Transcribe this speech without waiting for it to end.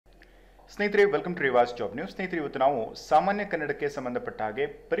ಸ್ನೇಹಿತರೆ welcome to ರಿವಾಸ್ job news. ಸ್ನೇಹಿತರೆ ಇವತ್ತು ನಾವು ಸಾಮಾನ್ಯ ಕನ್ನಡಕ್ಕೆ ಸಂಬಂಧಪಟ್ಟ ಹಾಗೆ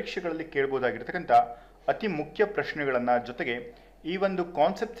ಪರೀಕ್ಷೆಗಳಲ್ಲಿ ಕೇಳಬಹುದಾಗಿರತಕ್ಕಂಥ ಅತಿ ಮುಖ್ಯ ಪ್ರಶ್ನೆಗಳನ್ನು ಜೊತೆಗೆ ಈ ಒಂದು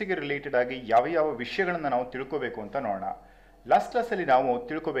ಕಾನ್ಸೆಪ್ಟ್ಗೆ ರಿಲೇಟೆಡ್ ಆಗಿ ಯಾವ ಯಾವ ವಿಷಯಗಳನ್ನು ನಾವು ತಿಳ್ಕೋಬೇಕು ಅಂತ ನೋಡೋಣ. ಲಾಸ್ಟ್ ಕ್ಲಾಸಲ್ಲಿ ನಾವು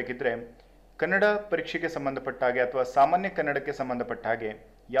ತಿಳ್ಕೋಬೇಕಿದ್ರೆ ಕನ್ನಡ ಪರೀಕ್ಷೆಗೆ ಸಂಬಂಧಪಟ್ಟ ಹಾಗೆ ಅಥವಾ ಸಾಮಾನ್ಯ ಕನ್ನಡಕ್ಕೆ ಸಂಬಂಧಪಟ್ಟ ಹಾಗೆ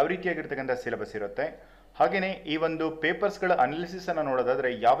ಯಾವ ರೀತಿಯಾಗಿರ್ತಕ್ಕಂಥ ಸಿಲೆಬಸ್ ಇರುತ್ತೆ, ಹಾಗೆಯೇ ಈ ಒಂದು ಪೇಪರ್ಸ್ಗಳ ಅನಾಲಿಸಿಸ್ ಅನ್ನು ನೋಡೋದಾದರೆ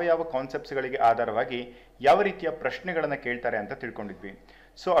ಯಾವ ಯಾವ ಕಾನ್ಸೆಪ್ಟ್ಸ್ಗಳಿಗೆ ಆಧಾರವಾಗಿ ಯಾವ ರೀತಿಯ ಪ್ರಶ್ನೆಗಳನ್ನು ಕೇಳ್ತಾರೆ ಅಂತ ತಿಳ್ಕೊಂಡಿದ್ವಿ.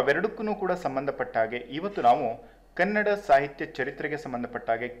 ಸೊ ಅವೆರಡಕ್ಕೂ ಕೂಡ ಸಂಬಂಧಪಟ್ಟ ಹಾಗೆ ಇವತ್ತು ನಾವು ಕನ್ನಡ ಸಾಹಿತ್ಯ ಚರಿತ್ರೆಗೆ ಸಂಬಂಧಪಟ್ಟ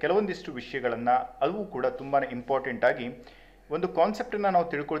ಹಾಗೆ ಕೆಲವೊಂದಿಷ್ಟು ವಿಷಯಗಳನ್ನು ಅವು ಕೂಡ ತುಂಬಾ ಇಂಪಾರ್ಟೆಂಟ್ ಆಗಿ ಒಂದು ಕಾನ್ಸೆಪ್ಟನ್ನು ನಾವು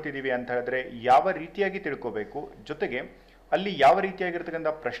ತಿಳ್ಕೊಳ್ತಿದ್ದೀವಿ ಅಂತ ಹೇಳಿದ್ರೆ ಯಾವ ರೀತಿಯಾಗಿ ತಿಳ್ಕೋಬೇಕು, ಜೊತೆಗೆ ಅಲ್ಲಿ ಯಾವ ರೀತಿಯಾಗಿರ್ತಕ್ಕಂಥ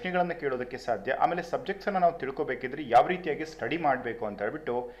ಪ್ರಶ್ನೆಗಳನ್ನು ಕೇಳೋದಕ್ಕೆ ಸಾಧ್ಯ, ಆಮೇಲೆ ಸಬ್ಜೆಕ್ಟ್ಸನ್ನು ನಾವು ತಿಳ್ಕೋಬೇಕಿದ್ರೆ ಯಾವ ರೀತಿಯಾಗಿ ಸ್ಟಡಿ ಮಾಡಬೇಕು ಅಂತ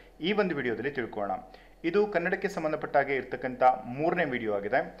ಹೇಳ್ಬಿಟ್ಟು ಈ ಒಂದು ವಿಡಿಯೋದಲ್ಲಿ ತಿಳ್ಕೊಳ್ಳೋಣ. ಇದು ಕನ್ನಡಕ್ಕೆ ಸಂಬಂಧಪಟ್ಟ ಹಾಗೆ ಇರ್ತಕ್ಕಂಥ 3ನೇ ವಿಡಿಯೋ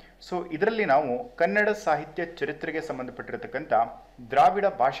ಆಗಿದೆ. ಸೊ ಇದರಲ್ಲಿ ನಾವು ಕನ್ನಡ ಸಾಹಿತ್ಯ ಚರಿತ್ರೆಗೆ ಸಂಬಂಧಪಟ್ಟಿರತಕ್ಕಂಥ ದ್ರಾವಿಡ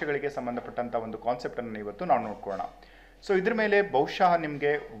ಭಾಷೆಗಳಿಗೆ ಸಂಬಂಧಪಟ್ಟಂಥ ಒಂದು ಕಾನ್ಸೆಪ್ಟನ್ನು ಇವತ್ತು ನಾವು ನೋಡ್ಕೊಳ್ಳೋಣ. ಸೊ ಇದ್ರ ಮೇಲೆ ಬಹುಶಃ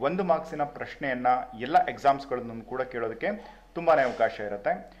ನಿಮಗೆ 1 ಮಾರ್ಕ್ಸಿನ ಪ್ರಶ್ನೆಯನ್ನು ಎಲ್ಲ ಎಕ್ಸಾಮ್ಸ್ಗಳನ್ನು ಕೂಡ ಕೇಳೋದಕ್ಕೆ ತುಂಬಾ ಅವಕಾಶ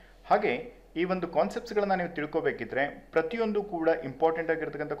ಇರುತ್ತೆ. ಹಾಗೆ ಈ ಒಂದು ಕಾನ್ಸೆಪ್ಟ್ಸ್ಗಳನ್ನು ನೀವು ತಿಳ್ಕೋಬೇಕಿದ್ರೆ ಪ್ರತಿಯೊಂದು ಕೂಡ ಇಂಪಾರ್ಟೆಂಟ್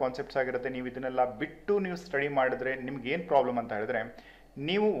ಆಗಿರ್ತಕ್ಕಂಥ ಕಾನ್ಸೆಪ್ಟ್ಸ್ ಆಗಿರುತ್ತೆ. ನೀವು ಇದನ್ನೆಲ್ಲ ಬಿಟ್ಟು ನೀವು ಸ್ಟಡಿ ಮಾಡಿದ್ರೆ ನಿಮ್ಗೆ ಏನು ಪ್ರಾಬ್ಲಮ್ ಅಂತ ಹೇಳಿದ್ರೆ,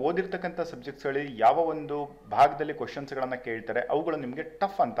 ನೀವು ಓದಿರ್ತಕ್ಕಂಥ ಸಬ್ಜೆಕ್ಟ್ಸ್ಗಳಲ್ಲಿ ಯಾವ ಒಂದು ಭಾಗದಲ್ಲಿ ಕ್ವಶನ್ಸ್ಗಳನ್ನು ಕೇಳ್ತಾರೆ ಅವುಗಳು ನಿಮಗೆ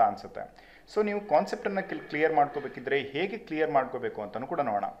ಟಫ್ ಅಂತ ಅನಿಸುತ್ತೆ. ಸೊ ನೀವು ಕಾನ್ಸೆಪ್ಟನ್ನು ಕ್ಲಿಯರ್ ಮಾಡ್ಕೋಬೇಕಿದ್ರೆ ಹೇಗೆ ಕ್ಲಿಯರ್ ಮಾಡ್ಕೋಬೇಕು ಅಂತಲೂ ಕೂಡ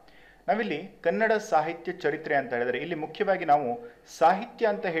ನೋಡೋಣ. ನಾವಿಲ್ಲಿ ಕನ್ನಡ ಸಾಹಿತ್ಯ ಚರಿತ್ರೆ ಅಂತ ಹೇಳಿದ್ರೆ ಇಲ್ಲಿ ಮುಖ್ಯವಾಗಿ ನಾವು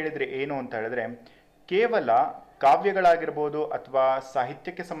ಸಾಹಿತ್ಯ ಅಂತ ಹೇಳಿದರೆ ಏನು ಅಂತ ಹೇಳಿದ್ರೆ ಕೇವಲ ಕಾವ್ಯಗಳಾಗಿರ್ಬೋದು ಅಥವಾ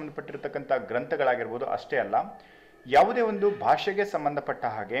ಸಾಹಿತ್ಯಕ್ಕೆ ಸಂಬಂಧಪಟ್ಟಿರ್ತಕ್ಕಂಥ ಗ್ರಂಥಗಳಾಗಿರ್ಬೋದು ಅಷ್ಟೇ ಅಲ್ಲ, ಯಾವುದೇ ಒಂದು ಭಾಷೆಗೆ ಸಂಬಂಧಪಟ್ಟ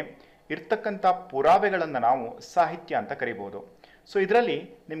ಹಾಗೆ ಇರ್ತಕ್ಕಂಥ ಪುರಾವೆಗಳನ್ನು ನಾವು ಸಾಹಿತ್ಯ ಅಂತ ಕರಿಬೋದು. ಸೊ ಇದರಲ್ಲಿ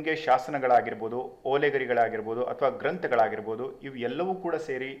ನಿಮಗೆ ಶಾಸನಗಳಾಗಿರ್ಬೋದು, ಓಲೆಗರಿಗಳಾಗಿರ್ಬೋದು ಅಥವಾ ಗ್ರಂಥಗಳಾಗಿರ್ಬೋದು ಇವು ಎಲ್ಲವೂ ಕೂಡ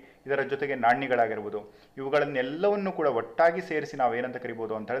ಸೇರಿ, ಇದರ ಜೊತೆಗೆ ನಾಣ್ಯಗಳಾಗಿರ್ಬೋದು, ಇವುಗಳನ್ನೆಲ್ಲವನ್ನು ಕೂಡ ಒಟ್ಟಾಗಿ ಸೇರಿಸಿ ನಾವು ಏನಂತ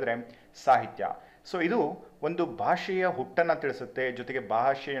ಕರಿಬೋದು ಅಂತ ಹೇಳಿದ್ರೆ ಸಾಹಿತ್ಯ. ಸೊ ಇದು ಒಂದು ಭಾಷೆಯ ಹುಟ್ಟನ್ನು ತಿಳಿಸುತ್ತೆ, ಜೊತೆಗೆ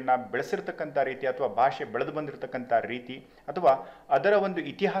ಭಾಷೆಯನ್ನು ಬೆಳೆಸಿರ್ತಕ್ಕಂಥ ರೀತಿ ಅಥವಾ ಭಾಷೆ ಬೆಳೆದು ಬಂದಿರತಕ್ಕಂಥ ರೀತಿ ಅಥವಾ ಅದರ ಒಂದು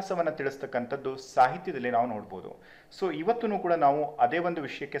ಇತಿಹಾಸವನ್ನು ತಿಳಿಸ್ತಕ್ಕಂಥದ್ದು ಸಾಹಿತ್ಯದಲ್ಲಿ ನಾವು ನೋಡ್ಬೋದು. ಸೊ ಇವತ್ತೂ ಕೂಡ ನಾವು ಅದೇ ಒಂದು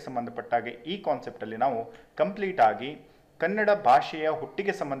ವಿಷಯಕ್ಕೆ ಸಂಬಂಧಪಟ್ಟಾಗೆ ಈ ಕಾನ್ಸೆಪ್ಟಲ್ಲಿ ನಾವು ಕಂಪ್ಲೀಟ್ ಆಗಿ ಕನ್ನಡ ಭಾಷೆಯ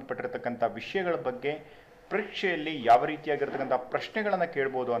ಹುಟ್ಟಿಗೆ ಸಂಬಂಧಪಟ್ಟಿರತಕ್ಕಂಥ ವಿಷಯಗಳ ಬಗ್ಗೆ ಪರೀಕ್ಷೆಯಲ್ಲಿ ಯಾವ ರೀತಿಯಾಗಿರ್ತಕ್ಕಂಥ ಪ್ರಶ್ನೆಗಳನ್ನು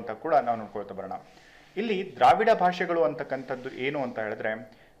ಕೇಳ್ಬೋದು ಅಂತ ಕೂಡ ನಾವು ನೋಡ್ಕೊಳ್ತಾ ಬರೋಣ. ಇಲ್ಲಿ ದ್ರಾವಿಡ ಭಾಷೆಗಳು ಅಂತಕ್ಕಂಥದ್ದು ಏನು ಅಂತ ಹೇಳಿದ್ರೆ,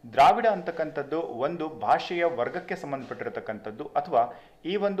 ದ್ರಾವಿಡ ಅಂತಕ್ಕಂಥದ್ದು ಒಂದು ಭಾಷೆಯ ವರ್ಗಕ್ಕೆ ಸಂಬಂಧಪಟ್ಟಿರತಕ್ಕಂಥದ್ದು ಅಥವಾ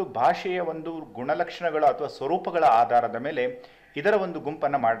ಈ ಒಂದು ಭಾಷೆಯ ಒಂದು ಗುಣಲಕ್ಷಣಗಳ ಅಥವಾ ಸ್ವರೂಪಗಳ ಆಧಾರದ ಮೇಲೆ ಇದರ ಒಂದು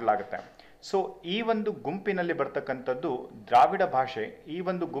ಗುಂಪನ್ನು ಮಾಡಲಾಗುತ್ತೆ. ಸೊ ಈ ಒಂದು ಗುಂಪಿನಲ್ಲಿ ಬರ್ತಕ್ಕಂಥದ್ದು ದ್ರಾವಿಡ ಭಾಷೆ, ಈ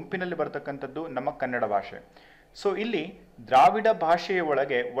ಒಂದು ಗುಂಪಿನಲ್ಲಿ ಬರ್ತಕ್ಕಂಥದ್ದು ನಮ್ಮ ಕನ್ನಡ ಭಾಷೆ. ಸೊ ಇಲ್ಲಿ ದ್ರಾವಿಡ ಭಾಷೆಯ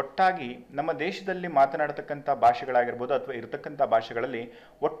ಒಳಗೆ ಒಟ್ಟಾಗಿ ನಮ್ಮ ದೇಶದಲ್ಲಿ ಮಾತನಾಡತಕ್ಕಂಥ ಭಾಷೆಗಳಾಗಿರ್ಬೋದು ಅಥವಾ ಇರತಕ್ಕಂಥ ಭಾಷೆಗಳಲ್ಲಿ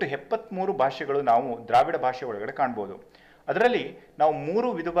ಒಟ್ಟು 73 ಭಾಷೆಗಳು ನಾವು ದ್ರಾವಿಡ ಭಾಷೆ ಒಳಗಡೆ ಕಾಣ್ಬೋದು. ಅದರಲ್ಲಿ ನಾವು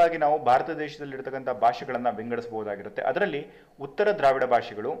 3 ವಿಧವಾಗಿ ನಾವು ಭಾರತ ದೇಶದಲ್ಲಿರ್ತಕ್ಕಂಥ ಭಾಷೆಗಳನ್ನು ವಿಂಗಡಿಸಬಹುದಾಗಿರುತ್ತೆ. ಅದರಲ್ಲಿ ಉತ್ತರ ದ್ರಾವಿಡ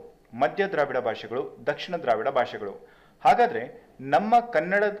ಭಾಷೆಗಳು, ಮಧ್ಯ ದ್ರಾವಿಡ ಭಾಷೆಗಳು, ದಕ್ಷಿಣ ದ್ರಾವಿಡ ಭಾಷೆಗಳು. ಹಾಗಾದರೆ ನಮ್ಮ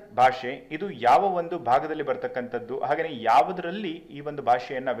ಕನ್ನಡ ಭಾಷೆ ಇದು ಯಾವ ಒಂದು ಭಾಗದಲ್ಲಿ ಬರ್ತಕ್ಕಂಥದ್ದು, ಹಾಗೆಯೇ ಯಾವುದರಲ್ಲಿ ಈ ಒಂದು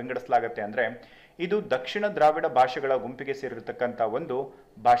ಭಾಷೆಯನ್ನು ವಿಂಗಡಿಸಲಾಗುತ್ತೆ ಅಂದರೆ ಇದು ದಕ್ಷಿಣ ದ್ರಾವಿಡ ಭಾಷೆಗಳ ಗುಂಪಿಗೆ ಸೇರಿರತಕ್ಕಂಥ ಒಂದು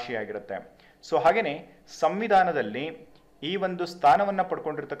ಭಾಷೆಯಾಗಿರುತ್ತೆ. ಸೊ ಹಾಗೆಯೇ ಸಂವಿಧಾನದಲ್ಲಿ ಈ ಒಂದು ಸ್ಥಾನವನ್ನು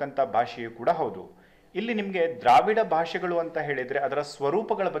ಪಡ್ಕೊಂಡಿರ್ತಕ್ಕಂಥ ಭಾಷೆಯು ಕೂಡ ಹೌದು. ಇಲ್ಲಿ ನಿಮಗೆ ದ್ರಾವಿಡ ಭಾಷೆಗಳು ಅಂತ ಹೇಳಿದರೆ ಅದರ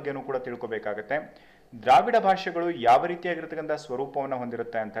ಸ್ವರೂಪಗಳ ಬಗ್ಗೆನೂ ಕೂಡ ತಿಳ್ಕೊಬೇಕಾಗತ್ತೆ. ದ್ರಾವಿಡ ಭಾಷೆಗಳು ಯಾವ ರೀತಿಯಾಗಿರ್ತಕ್ಕಂಥ ಸ್ವರೂಪವನ್ನು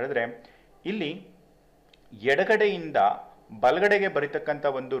ಹೊಂದಿರುತ್ತೆ ಅಂತ ಹೇಳಿದ್ರೆ, ಇಲ್ಲಿ ಎಡಗಡೆಯಿಂದ ಬಲಗಡೆಗೆ ಬರೀತಕ್ಕಂಥ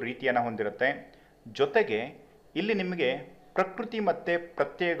ಒಂದು ರೀತಿಯನ್ನು ಹೊಂದಿರುತ್ತೆ. ಜೊತೆಗೆ ಇಲ್ಲಿ ನಿಮಗೆ ಪ್ರಕೃತಿ ಮತ್ತು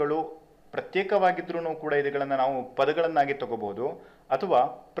ಪ್ರತ್ಯಯಗಳು ಪ್ರತ್ಯೇಕವಾಗಿದ್ರೂ ಕೂಡ ಇವುಗಳನ್ನು ನಾವು ಪದಗಳನ್ನಾಗಿ ತಗೋಬಹುದು, ಅಥವಾ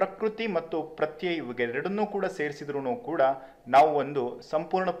ಪ್ರಕೃತಿ ಮತ್ತು ಪ್ರತ್ಯಯ ಇವೆರಡನ್ನೂ ಕೂಡ ಸೇರಿಸಿದ್ರೂ ಕೂಡ ನಾವು ಒಂದು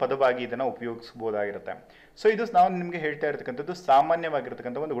ಸಂಪೂರ್ಣ ಪದವಾಗಿ ಇದನ್ನು ಉಪಯೋಗಿಸಬಹುದಾಗಿರುತ್ತೆ. ಸೊ ಇದು ನಾವು ನಿಮಗೆ ಹೇಳ್ತಾ ಇರತಕ್ಕಂಥದ್ದು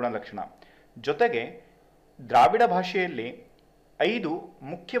ಸಾಮಾನ್ಯವಾಗಿರ್ತಕ್ಕಂಥ ಒಂದು ಗುಣಲಕ್ಷಣ. ಜೊತೆಗೆ ದ್ರಾವಿಡ ಭಾಷೆಯಲ್ಲಿ 5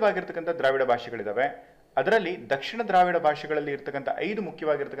 ಮುಖ್ಯವಾಗಿರ್ತಕ್ಕಂಥ ದ್ರಾವಿಡ ಭಾಷೆಗಳಿದ್ದಾವೆ. ಅದರಲ್ಲಿ ದಕ್ಷಿಣ ದ್ರಾವಿಡ ಭಾಷೆಗಳಲ್ಲಿ ಇರ್ತಕ್ಕಂಥ 5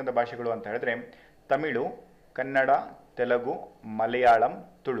 ಮುಖ್ಯವಾಗಿರ್ತಕ್ಕಂಥ ಭಾಷೆಗಳು ಅಂತ ಹೇಳಿದ್ರೆ ತಮಿಳು, ಕನ್ನಡ, ತೆಲುಗು, ಮಲಯಾಳಂ,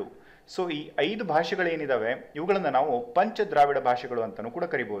 ತುಳು. ಸೊ ಈ 5 ಭಾಷೆಗಳೇನಿದ್ದಾವೆ ಇವುಗಳನ್ನು ನಾವು ಪಂಚ ದ್ರಾವಿಡ ಭಾಷೆಗಳು ಅಂತಲೂ ಕೂಡ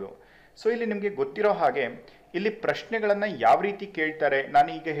ಕರಿಬೋದು. ಸೊ ಇಲ್ಲಿ ನಿಮಗೆ ಗೊತ್ತಿರೋ ಹಾಗೆ ಇಲ್ಲಿ ಪ್ರಶ್ನೆಗಳನ್ನು ಯಾವ ರೀತಿ ಕೇಳ್ತಾರೆ, ನಾನು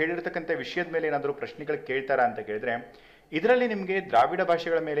ಈಗ ಹೇಳಿರ್ತಕ್ಕಂಥ ವಿಷಯದ ಮೇಲೆ ಏನಾದರೂ ಪ್ರಶ್ನೆಗಳು ಕೇಳ್ತಾರಾ ಅಂತ ಕೇಳಿದ್ರೆ ಇದರಲ್ಲಿ ನಿಮಗೆ ದ್ರಾವಿಡ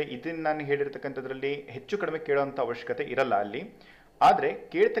ಭಾಷೆಗಳ ಮೇಲೆ ಇದನ್ನು ನಾನು ಹೇಳಿರ್ತಕ್ಕಂಥದ್ರಲ್ಲಿ ಹೆಚ್ಚು ಕಡಿಮೆ ಕೇಳೋವಂಥ ಅವಶ್ಯಕತೆ ಇರಲ್ಲ ಅಲ್ಲಿ. ಆದರೆ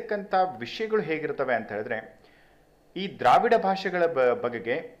ಕೇಳ್ತಕ್ಕಂಥ ವಿಷಯಗಳು ಹೇಗಿರ್ತವೆ ಅಂತ ಹೇಳಿದ್ರೆ, ಈ ದ್ರಾವಿಡ ಭಾಷೆಗಳ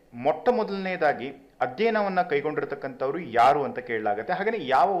ಬಗೆಗೆ ಮೊಟ್ಟ ಮೊದಲನೇದಾಗಿ ಅಧ್ಯಯನವನ್ನು ಕೈಗೊಂಡಿರ್ತಕ್ಕಂಥವ್ರು ಯಾರು ಅಂತ ಕೇಳಲಾಗುತ್ತೆ, ಹಾಗೆಯೇ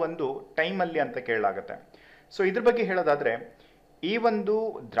ಯಾವ ಒಂದು ಟೈಮಲ್ಲಿ ಅಂತ ಕೇಳಲಾಗುತ್ತೆ. ಸೊ ಇದ್ರ ಬಗ್ಗೆ ಹೇಳೋದಾದರೆ ಈ ಒಂದು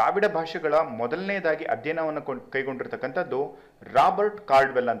ದ್ರಾವಿಡ ಭಾಷೆಗಳ ಮೊದಲನೇದಾಗಿ ಅಧ್ಯಯನವನ್ನು ಕೈಗೊಂಡಿರ್ತಕ್ಕಂಥದ್ದು ರಾಬರ್ಟ್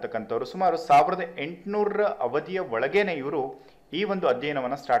ಕಾರ್ಡ್ವೆಲ್ ಅಂತಕ್ಕಂಥವ್ರು ಸುಮಾರು 1800ರ ಅವಧಿಯ ಒಳಗೇನೆ ಇವರು ಈ ಒಂದು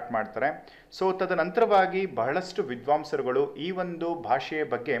ಅಧ್ಯಯನವನ್ನು ಸ್ಟಾರ್ಟ್ ಮಾಡ್ತಾರೆ. ಸೊ ತದನಂತರವಾಗಿ ಬಹಳಷ್ಟು ವಿದ್ವಾಂಸರುಗಳು ಈ ಒಂದು ಭಾಷೆಯ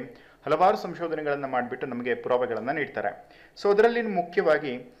ಬಗ್ಗೆ ಹಲವಾರು ಸಂಶೋಧನೆಗಳನ್ನು ಮಾಡಿಬಿಟ್ಟು ನಮಗೆ ಪುರಾವೆಗಳನ್ನು ನೀಡ್ತಾರೆ. ಸೊ ಅದರಲ್ಲಿ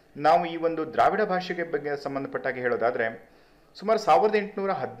ಮುಖ್ಯವಾಗಿ ನಾವು ಈ ಒಂದು ದ್ರಾವಿಡ ಭಾಷೆಗೆ ಬಗ್ಗೆ ಸಂಬಂಧಪಟ್ಟಾಗಿ ಹೇಳೋದಾದರೆ ಸುಮಾರು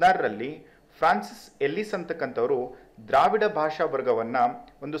 1816ರಲ್ಲಿ ಫ್ರಾನ್ಸಿಸ್ ಎಲ್ಲಿಸ್ ಅಂತಕ್ಕಂಥವರು ದ್ರಾವಿಡ ಭಾಷಾ ವರ್ಗವನ್ನು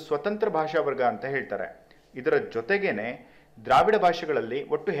ಒಂದು ಸ್ವತಂತ್ರ ಭಾಷಾ ವರ್ಗ ಅಂತ ಹೇಳ್ತಾರೆ. ಇದರ ಜೊತೆಗೇನೆ ದ್ರಾವಿಡ ಭಾಷೆಗಳಲ್ಲಿ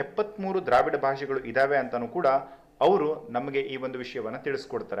ಒಟ್ಟು 73 ದ್ರಾವಿಡ ಭಾಷೆಗಳು ಇದ್ದಾವೆ ಅಂತಲೂ ಕೂಡ ಅವರು ನಮಗೆ ಈ ಒಂದು ವಿಷಯವನ್ನು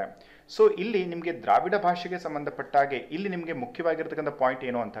ತಿಳಿಸ್ಕೊಡ್ತಾರೆ. ಸೊ ಇಲ್ಲಿ ನಿಮಗೆ ದ್ರಾವಿಡ ಭಾಷೆಗೆ ಸಂಬಂಧಪಟ್ಟಾಗೆ ಇಲ್ಲಿ ನಿಮಗೆ ಮುಖ್ಯವಾಗಿರ್ತಕ್ಕಂಥ ಪಾಯಿಂಟ್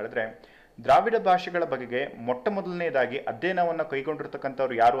ಏನು ಅಂತ ಹೇಳಿದ್ರೆ, ದ್ರಾವಿಡ ಭಾಷೆಗಳ ಬಗೆಗೆ ಮೊಟ್ಟ ಮೊದಲನೇದಾಗಿ ಅಧ್ಯಯನವನ್ನು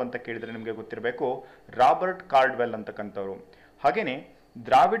ಕೈಗೊಂಡಿರ್ತಕ್ಕಂಥವ್ರು ಯಾರು ಅಂತ ಕೇಳಿದರೆ ನಿಮಗೆ ಗೊತ್ತಿರಬೇಕು, ರಾಬರ್ಟ್ ಕಾರ್ಡ್ವೆಲ್ ಅಂತಕ್ಕಂಥವ್ರು. ಹಾಗೆಯೇ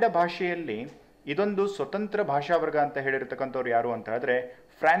ದ್ರಾವಿಡ ಭಾಷೆಯಲ್ಲಿ ಇದೊಂದು ಸ್ವತಂತ್ರ ಭಾಷಾ ವರ್ಗ ಅಂತ ಹೇಳಿರ್ತಕ್ಕಂಥವ್ರು ಯಾರು ಅಂತ ಹೇಳಿದ್ರೆ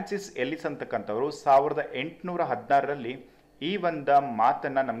ಫ್ರಾನ್ಸಿಸ್ ಎಲ್ಲಿಸ್ ಅಂತಕ್ಕಂಥವ್ರು 1816ರಲ್ಲಿ ಈ ಒಂದು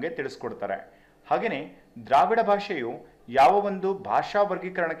ಮಾತನ್ನು ನಮಗೆ ತಿಳಿಸ್ಕೊಡ್ತಾರೆ. ಹಾಗೆಯೇ ದ್ರಾವಿಡ ಭಾಷೆಯು ಯಾವ ಒಂದು ಭಾಷಾ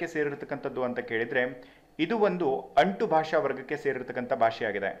ವರ್ಗೀಕರಣಕ್ಕೆ ಸೇರಿರ್ತಕ್ಕಂಥದ್ದು ಅಂತ ಕೇಳಿದರೆ ಇದು ಒಂದು ಅಂಟು ಭಾಷಾ ವರ್ಗಕ್ಕೆ ಸೇರಿರ್ತಕ್ಕಂಥ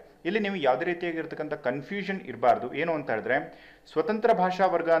ಭಾಷೆಯಾಗಿದೆ. ಇಲ್ಲಿ ನೀವು ಯಾವುದೇ ರೀತಿಯಾಗಿರ್ತಕ್ಕಂಥ ಕನ್ಫ್ಯೂಷನ್ ಇರಬಾರ್ದು. ಏನು ಅಂತ ಹೇಳಿದ್ರೆ ಸ್ವತಂತ್ರ ಭಾಷಾ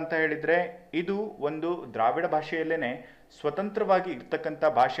ವರ್ಗ ಅಂತ ಹೇಳಿದರೆ ಇದು ಒಂದು ದ್ರಾವಿಡ ಭಾಷೆಯಲ್ಲೇ ಸ್ವತಂತ್ರವಾಗಿ ಇರ್ತಕ್ಕಂಥ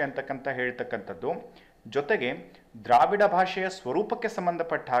ಭಾಷೆ ಅಂತಕ್ಕಂಥ ಹೇಳ್ತಕ್ಕಂಥದ್ದು. ಜೊತೆಗೆ ದ್ರಾವಿಡ ಭಾಷೆಯ ಸ್ವರೂಪಕ್ಕೆ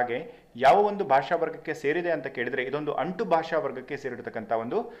ಸಂಬಂಧಪಟ್ಟ ಹಾಗೆ ಯಾವ ಒಂದು ಭಾಷಾ ವರ್ಗಕ್ಕೆ ಸೇರಿದೆ ಅಂತ ಕೇಳಿದರೆ ಇದೊಂದು ಅಂಟು ಭಾಷಾ ವರ್ಗಕ್ಕೆ ಸೇರಿರ್ತಕ್ಕಂಥ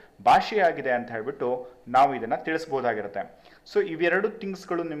ಒಂದು ಭಾಷೆಯಾಗಿದೆ ಅಂತ ಹೇಳ್ಬಿಟ್ಟು ನಾವು ಇದನ್ನು ತಿಳಿಸ್ಬೋದಾಗಿರುತ್ತೆ. ಸೊ ಇವೆರಡು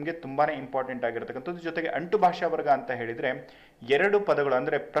ಥಿಂಗ್ಸ್ಗಳು ನಿಮಗೆ ತುಂಬಾ ಇಂಪಾರ್ಟೆಂಟ್ ಆಗಿರ್ತಕ್ಕಂಥದ್ದು. ಜೊತೆಗೆ ಅಂಟು ಭಾಷಾ ವರ್ಗ ಅಂತ ಹೇಳಿದರೆ ಎರಡು ಪದಗಳು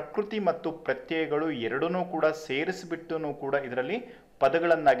ಅಂದರೆ ಪ್ರಕೃತಿ ಮತ್ತು ಪ್ರತ್ಯಯಗಳು ಎರಡನ್ನೂ ಕೂಡ ಸೇರಿಸಿಬಿಟ್ಟು ಕೂಡ ಇದರಲ್ಲಿ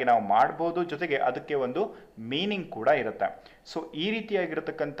ಪದಗಳನ್ನಾಗಿ ನಾವು ಮಾಡ್ಬೋದು. ಜೊತೆಗೆ ಅದಕ್ಕೆ ಒಂದು ಮೀನಿಂಗ್ ಕೂಡ ಇರುತ್ತೆ. ಸೊ ಈ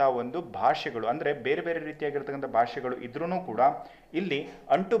ರೀತಿಯಾಗಿರ್ತಕ್ಕಂಥ ಒಂದು ಭಾಷೆಗಳು ಅಂದರೆ ಬೇರೆ ಬೇರೆ ರೀತಿಯಾಗಿರ್ತಕ್ಕಂಥ ಭಾಷೆಗಳು ಇದ್ರೂ ಕೂಡ ಇಲ್ಲಿ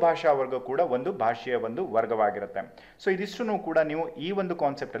ಅಂಟು ಭಾಷಾ ವರ್ಗ ಕೂಡ ಒಂದು ಭಾಷೆಯ ಒಂದು ವರ್ಗವಾಗಿರುತ್ತೆ. ಸೊ ಇದಿಷ್ಟನ್ನು ಕೂಡ ನೀವು ಈ ಒಂದು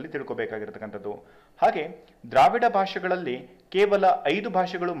ಕಾನ್ಸೆಪ್ಟಲ್ಲಿ ತಿಳ್ಕೊಬೇಕಾಗಿರ್ತಕ್ಕಂಥದ್ದು. ಹಾಗೆ ದ್ರಾವಿಡ ಭಾಷೆಗಳಲ್ಲಿ ಕೇವಲ 5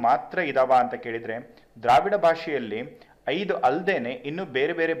 ಭಾಷೆಗಳು ಮಾತ್ರ ಇದಾವ ಅಂತ ಕೇಳಿದರೆ ದ್ರಾವಿಡ ಭಾಷೆಯಲ್ಲಿ 5 ಅಲ್ಲದೇನೆ ಇನ್ನು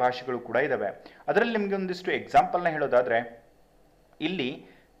ಬೇರೆ ಬೇರೆ ಭಾಷೆಗಳು ಕೂಡ ಇದಾವೆ. ಅದರಲ್ಲಿ ನಿಮಗೆ ಒಂದಿಷ್ಟು ಎಕ್ಸಾಂಪಲ್ನ ಹೇಳೋದಾದರೆ ಇಲ್ಲಿ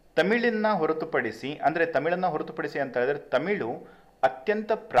ತಮಿಳನ್ನ ಹೊರತುಪಡಿಸಿ ಅಂತ ಹೇಳಿದ್ರೆ ತಮಿಳು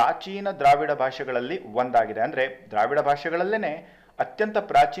ಅತ್ಯಂತ ಪ್ರಾಚೀನ ದ್ರಾವಿಡ ಭಾಷೆಗಳಲ್ಲಿ ಒಂದಾಗಿದೆ. ಅಂದರೆ ದ್ರಾವಿಡ ಭಾಷೆಗಳಲ್ಲೇ ಅತ್ಯಂತ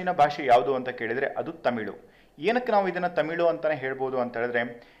ಪ್ರಾಚೀನ ಭಾಷೆ ಯಾವುದು ಅಂತ ಕೇಳಿದರೆ ಅದು ತಮಿಳು. ಏನಕ್ಕೆ ನಾವು ಇದನ್ನು ತಮಿಳು ಅಂತಲೇ ಹೇಳ್ಬೋದು ಅಂತ ಹೇಳಿದ್ರೆ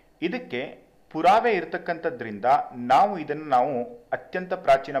ಇದಕ್ಕೆ ಪುರಾವೆ ಇರತಕ್ಕಂಥದ್ರಿಂದ ನಾವು ಇದನ್ನು ಅತ್ಯಂತ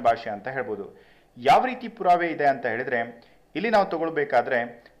ಪ್ರಾಚೀನ ಭಾಷೆ ಅಂತ ಹೇಳ್ಬೋದು. ಯಾವ ರೀತಿ ಪುರಾವೆ ಇದೆ ಅಂತ ಹೇಳಿದರೆ ಇಲ್ಲಿ ನಾವು ತಗೊಳ್ಬೇಕಾದ್ರೆ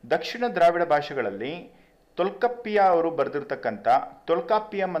ದಕ್ಷಿಣ ದ್ರಾವಿಡ ಭಾಷೆಗಳಲ್ಲಿ ತೊಲ್ಕಪ್ಪಿಯ ಅವರು ಬರೆದಿರ್ತಕ್ಕಂಥ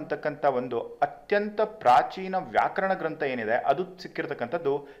ತೊಲ್ಕಾಪಿಯಂ ಅಂತಕ್ಕಂಥ ಒಂದು ಅತ್ಯಂತ ಪ್ರಾಚೀನ ವ್ಯಾಕರಣ ಗ್ರಂಥ ಏನಿದೆ ಅದು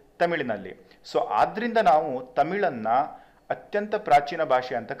ಸಿಕ್ಕಿರ್ತಕ್ಕಂಥದ್ದು ತಮಿಳಿನಲ್ಲಿ. ಸೊ ಆದ್ದರಿಂದ ನಾವು ತಮಿಳನ್ನು ಅತ್ಯಂತ ಪ್ರಾಚೀನ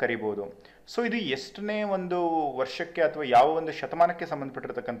ಭಾಷೆ ಅಂತ ಕರಿಬೋದು. ಸೊ ಇದು ಎಷ್ಟನೇ ಒಂದು ವರ್ಷಕ್ಕೆ ಅಥವಾ ಯಾವ ಒಂದು ಶತಮಾನಕ್ಕೆ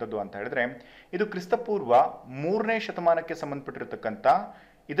ಸಂಬಂಧಪಟ್ಟಿರ್ತಕ್ಕಂಥದ್ದು ಅಂತ ಹೇಳಿದ್ರೆ ಇದು ಕ್ರಿಸ್ತಪೂರ್ವ 3ನೇ ಶತಮಾನಕ್ಕೆ ಸಂಬಂಧಪಟ್ಟಿರ್ತಕ್ಕಂಥ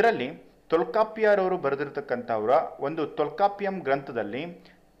ಇದರಲ್ಲಿ ತೊಲ್ಕಾಪಿಯರವರು ಬರೆದಿರ್ತಕ್ಕಂಥವರ ಒಂದು ತೊಲ್ಕಾಪಿಯಂ ಗ್ರಂಥದಲ್ಲಿ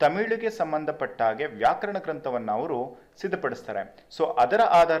ತಮಿಳಿಗೆ ಸಂಬಂಧಪಟ್ಟ ಹಾಗೆ ವ್ಯಾಕರಣ ಗ್ರಂಥವನ್ನು ಅವರು ಸಿದ್ಧಪಡಿಸ್ತಾರೆ. ಸೊ ಅದರ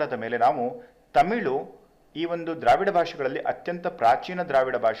ಆಧಾರದ ಮೇಲೆ ನಾವು ತಮಿಳು ಈ ಒಂದು ದ್ರಾವಿಡ ಭಾಷೆಗಳಲ್ಲಿ ಅತ್ಯಂತ ಪ್ರಾಚೀನ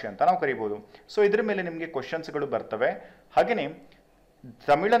ದ್ರಾವಿಡ ಭಾಷೆ ಅಂತ ನಾವು ಕರಿಬೋದು. ಸೊ ಇದರ ಮೇಲೆ ನಿಮಗೆ ಕ್ವಶನ್ಸ್ಗಳು ಬರ್ತವೆ. ಹಾಗೆಯೇ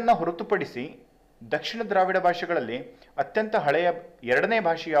ತಮಿಳನ್ನು ಹೊರತುಪಡಿಸಿ ದಕ್ಷಿಣ ದ್ರಾವಿಡ ಭಾಷೆಗಳಲ್ಲಿ ಅತ್ಯಂತ ಹಳೆಯ 2ನೇ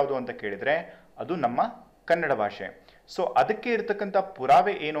ಭಾಷೆ ಯಾವುದು ಅಂತ ಕೇಳಿದರೆ ಅದು ನಮ್ಮ ಕನ್ನಡ ಭಾಷೆ. ಸೊ ಅದಕ್ಕೆ ಇರತಕ್ಕಂಥ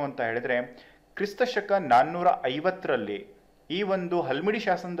ಪುರಾವೆ ಏನು ಅಂತ ಹೇಳಿದರೆ ಕ್ರಿಸ್ತಶಕ 450ರಲ್ಲಿ ಈ ಒಂದು ಹಲ್ಮಿಡಿ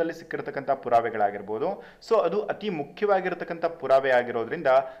ಶಾಸನದಲ್ಲಿ ಸಿಕ್ಕಿರತಕ್ಕಂಥ ಪುರಾವೆಗಳಾಗಿರ್ಬೋದು. ಸೊ ಅದು ಅತಿ ಮುಖ್ಯವಾಗಿರತಕ್ಕಂಥ ಪುರಾವೆ ಆಗಿರೋದ್ರಿಂದ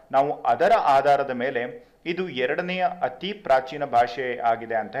ನಾವು ಅದರ ಆಧಾರದ ಮೇಲೆ ಇದು 2ನೆಯ ಅತಿ ಪ್ರಾಚೀನ ಭಾಷೆ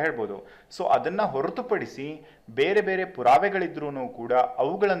ಆಗಿದೆ ಅಂತ ಹೇಳ್ಬೋದು. ಸೊ ಅದನ್ನು ಹೊರತುಪಡಿಸಿ ಬೇರೆ ಬೇರೆ ಪುರಾವೆಗಳಿದ್ರೂ ಕೂಡ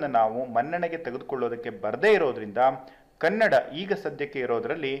ಅವುಗಳನ್ನು ನಾವು ಮನ್ನಣೆಗೆ ತೆಗೆದುಕೊಳ್ಳೋದಕ್ಕೆ ಬರದೇ ಇರೋದ್ರಿಂದ ಕನ್ನಡ ಈಗ ಸದ್ಯಕ್ಕೆ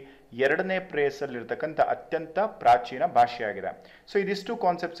ಇರೋದರಲ್ಲಿ 2ನೇ ಪ್ಲೇಸಲ್ಲಿರ್ತಕ್ಕಂಥ ಅತ್ಯಂತ ಪ್ರಾಚೀನ ಭಾಷೆಯಾಗಿದೆ. ಸೊ ಇದಿಷ್ಟು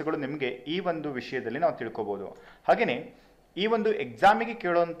ಕಾನ್ಸೆಪ್ಟ್ಸ್ಗಳು ನಿಮಗೆ ಈ ಒಂದು ವಿಷಯದಲ್ಲಿ ನಾವು ತಿಳ್ಕೊಬೋದು. ಹಾಗೆಯೇ ಈ ಒಂದು ಎಕ್ಸಾಮಿಗೆ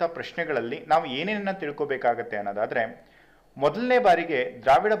ಕೇಳುವಂಥ ಪ್ರಶ್ನೆಗಳಲ್ಲಿ ನಾವು ಏನೇನನ್ನ ತಿಳ್ಕೊಬೇಕಾಗತ್ತೆ ಅನ್ನೋದಾದರೆ ಮೊದಲನೇ ಬಾರಿಗೆ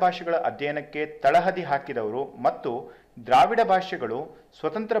ದ್ರಾವಿಡ ಭಾಷೆಗಳ ಅಧ್ಯಯನಕ್ಕೆ ತಳಹದಿ ಹಾಕಿದವರು ಮತ್ತು ದ್ರಾವಿಡ ಭಾಷೆಗಳು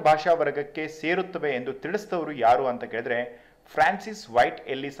ಸ್ವತಂತ್ರ ಭಾಷಾ ವರ್ಗಕ್ಕೆ ಸೇರುತ್ತವೆ ಎಂದು ತಿಳಿಸಿದವರು ಯಾರು ಅಂತ ಕೇಳಿದ್ರೆ ಫ್ರಾನ್ಸಿಸ್ ವೈಟ್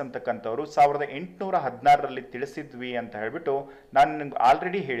ಎಲ್ಲಿಸ್ ಅಂತಕ್ಕಂಥವ್ರು 1816ರಲ್ಲಿ ತಿಳಿಸಿದ್ವಿ ಅಂತ ಹೇಳ್ಬಿಟ್ಟು ನಾನು ನಿಮ್ಗೆ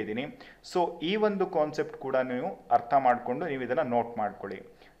ಆಲ್ರೆಡಿ ಹೇಳಿದ್ದೀನಿ. ಸೊ ಈ ಒಂದು ಕಾನ್ಸೆಪ್ಟ್ ಕೂಡ ನೀವು ಅರ್ಥ ಮಾಡಿಕೊಂಡು ನೀವು ಇದನ್ನು ನೋಟ್ ಮಾಡ್ಕೊಳ್ಳಿ.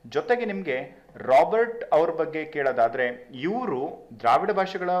 ಜೊತೆಗೆ ನಿಮಗೆ ರಾಬರ್ಟ್ ಅವ್ರ ಬಗ್ಗೆ ಕೇಳೋದಾದರೆ ಇವರು ದ್ರಾವಿಡ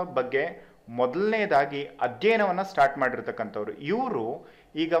ಭಾಷೆಗಳ ಬಗ್ಗೆ ಮೊದಲನೇದಾಗಿ ಅಧ್ಯಯನವನ್ನು ಸ್ಟಾರ್ಟ್ ಮಾಡಿರ್ತಕ್ಕಂಥವ್ರು. ಇವರು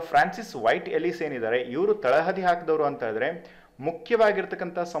ಈಗ ಫ್ರಾನ್ಸಿಸ್ ವೈಟ್ ಎಲ್ಲಿಸ್ ಏನಿದ್ದಾರೆ ಇವರು ತಳಹದಿ ಹಾಕಿದವರು ಅಂತ ಹೇಳಿದ್ರೆ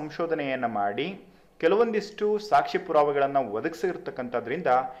ಮುಖ್ಯವಾಗಿರ್ತಕ್ಕಂಥ ಸಂಶೋಧನೆಯನ್ನು ಮಾಡಿ ಕೆಲವೊಂದಿಷ್ಟು ಸಾಕ್ಷಿ ಪುರಾವೆಗಳನ್ನು ಒದಗಿಸಿರ್ತಕ್ಕಂಥದ್ರಿಂದ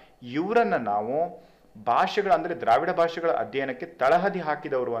ಇವರನ್ನು ನಾವು ಭಾಷೆಗಳ ಅಂದರೆ ದ್ರಾವಿಡ ಭಾಷೆಗಳ ಅಧ್ಯಯನಕ್ಕೆ ತಳಹದಿ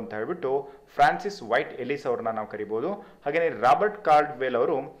ಹಾಕಿದವರು ಅಂತ ಹೇಳ್ಬಿಟ್ಟು ಫ್ರಾನ್ಸಿಸ್ ವೈಟ್ ಎಲಿಸ್ ಅವ್ರನ್ನ ನಾವು ಕರಿಬೋದು. ಹಾಗೆಯೇ ರಾಬರ್ಟ್ ಕಾರ್ಡ್ವೆಲ್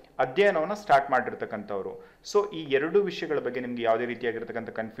ಅವರು ಅಧ್ಯಯನವನ್ನು ಸ್ಟಾರ್ಟ್ ಮಾಡಿರ್ತಕ್ಕಂಥವ್ರು. ಸೊ ಈ ಎರಡು ವಿಷಯಗಳ ಬಗ್ಗೆ ನಿಮ್ಗೆ ಯಾವುದೇ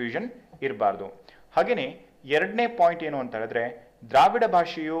ರೀತಿಯಾಗಿರ್ತಕ್ಕಂಥ ಕನ್ಫ್ಯೂಷನ್ ಇರಬಾರ್ದು. ಹಾಗೆಯೇ ಎರಡನೇ ಪಾಯಿಂಟ್ ಏನು ಅಂತ ಹೇಳಿದ್ರೆ, ದ್ರಾವಿಡ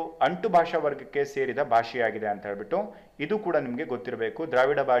ಭಾಷೆಯು ಅಂಟು ಭಾಷಾ ವರ್ಗಕ್ಕೆ ಸೇರಿದ ಭಾಷೆಯಾಗಿದೆ ಅಂತ ಹೇಳ್ಬಿಟ್ಟು ಇದು ಕೂಡ ನಿಮಗೆ ಗೊತ್ತಿರಬೇಕು.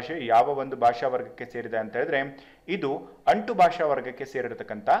 ದ್ರಾವಿಡ ಭಾಷೆ ಯಾವ ಒಂದು ಭಾಷಾ ವರ್ಗಕ್ಕೆ ಸೇರಿದೆ ಅಂತ ಹೇಳಿದ್ರೆ ಇದು ಅಂಟು ಭಾಷಾ ವರ್ಗಕ್ಕೆ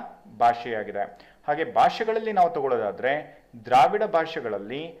ಸೇರಿರತಕ್ಕಂಥ ಭಾಷೆಯಾಗಿದೆ. ಹಾಗೆ ಭಾಷೆಗಳಲ್ಲಿ ನಾವು ತಗೊಳ್ಳೋದಾದ್ರೆ ದ್ರಾವಿಡ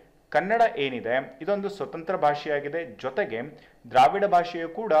ಭಾಷೆಗಳಲ್ಲಿ ಕನ್ನಡ ಏನಿದೆ ಇದೊಂದು ಸ್ವತಂತ್ರ ಭಾಷೆಯಾಗಿದೆ. ಜೊತೆಗೆ ದ್ರಾವಿಡ ಭಾಷೆಯು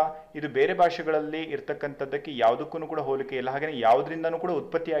ಕೂಡ ಇದು ಬೇರೆ ಭಾಷೆಗಳಲ್ಲಿ ಇರ್ತಕ್ಕಂಥದ್ದಕ್ಕೆ ಯಾವುದಕ್ಕೂ ಕೂಡ ಹೋಲಿಕೆ ಇಲ್ಲ, ಹಾಗೆ ಯಾವುದರಿಂದನೂ ಕೂಡ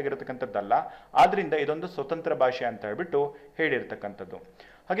ಉತ್ಪತ್ತಿಯಾಗಿರತಕ್ಕಂಥದ್ದಲ್ಲ. ಆದ್ರಿಂದ ಇದೊಂದು ಸ್ವತಂತ್ರ ಭಾಷೆ ಅಂತ ಹೇಳ್ಬಿಟ್ಟು ಹೇಳಿರ್ತಕ್ಕಂಥದ್ದು.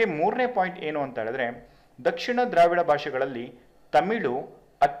 ಹಾಗೆ ಮೂರನೇ ಪಾಯಿಂಟ್ ಏನು ಅಂತ ಹೇಳಿದ್ರೆ, ದಕ್ಷಿಣ ದ್ರಾವಿಡ ಭಾಷೆಗಳಲ್ಲಿ ತಮಿಳು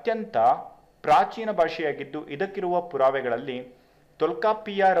ಅತ್ಯಂತ ಪ್ರಾಚೀನ ಭಾಷೆಯಾಗಿದ್ದು ಇದಕ್ಕಿರುವ ಪುರಾವೆಗಳಲ್ಲಿ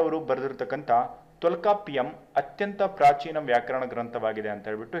ತೊಲ್ಕಾಪಿಯಾರ್ ಅವರು ಬರೆದಿರ್ತಕ್ಕಂಥ ತೊಲ್ಕಾಪಿಯಂ ಅತ್ಯಂತ ಪ್ರಾಚೀನ ವ್ಯಾಕರಣ ಗ್ರಂಥವಾಗಿದೆ ಅಂತ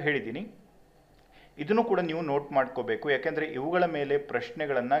ಹೇಳ್ಬಿಟ್ಟು ಹೇಳಿದ್ದೀನಿ. ಇದನ್ನು ಕೂಡ ನೀವು ನೋಟ್ ಮಾಡ್ಕೋಬೇಕು, ಯಾಕೆಂದ್ರೆ ಇವುಗಳ ಮೇಲೆ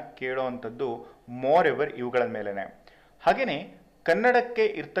ಪ್ರಶ್ನೆಗಳನ್ನ ಕೇಳುವಂಥದ್ದು ಮೋರ್ ಎವರ್ ಇವುಗಳ ಮೇಲೆನೆ. ಹಾಗೇನೆ ಕನ್ನಡಕ್ಕೆ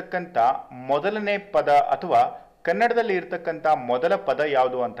ಇರ್ತಕ್ಕಂಥ ಮೊದಲನೇ ಪದ ಅಥವಾ ಕನ್ನಡದಲ್ಲಿ ಇರ್ತಕ್ಕಂಥ ಮೊದಲ ಪದ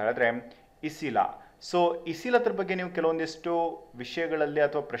ಯಾವುದು ಅಂತ ಹೇಳಿದ್ರೆ ಇಸಿಲ. ಸೊ ಇಸಿಲದ್ರ ಬಗ್ಗೆ ನೀವು ಕೆಲವೊಂದಿಷ್ಟು ವಿಷಯಗಳಲ್ಲಿ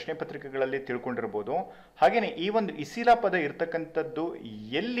ಅಥವಾ ಪ್ರಶ್ನೆ ಪತ್ರಿಕೆಗಳಲ್ಲಿ ತಿಳ್ಕೊಂಡಿರ್ಬೋದು. ಹಾಗೇನೆ ಈ ಒಂದು ಇಸಿಲ ಪದ ಇರ್ತಕ್ಕಂಥದ್ದು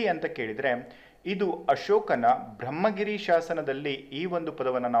ಎಲ್ಲಿ ಅಂತ ಕೇಳಿದ್ರೆ ಇದು ಅಶೋಕನ ಬ್ರಹ್ಮಗಿರಿ ಶಾಸನದಲ್ಲಿ ಈ ಒಂದು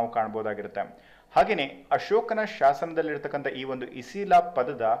ಪದವನ್ನು ನಾವು ಕಾಣಬಹುದಾಗಿರುತ್ತೆ. ಹಾಗೆಯೇ ಅಶೋಕನ ಶಾಸನದಲ್ಲಿರ್ತಕ್ಕಂಥ ಈ ಒಂದು ಇಸಿಲ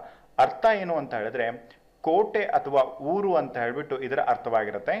ಪದದ ಅರ್ಥ ಏನು ಅಂತ ಹೇಳಿದ್ರೆ ಕೋಟೆ ಅಥವಾ ಊರು ಅಂತ ಹೇಳ್ಬಿಟ್ಟು ಇದರ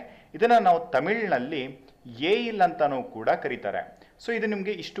ಅರ್ಥವಾಗಿರುತ್ತೆ. ಇದನ್ನ ನಾವು ತಮಿಳಿನಲ್ಲಿ ಏಯಿಲ್ ಅಂತಾನೂ ಕೂಡ ಕರೀತಾರೆ. ಸೊ ಇದು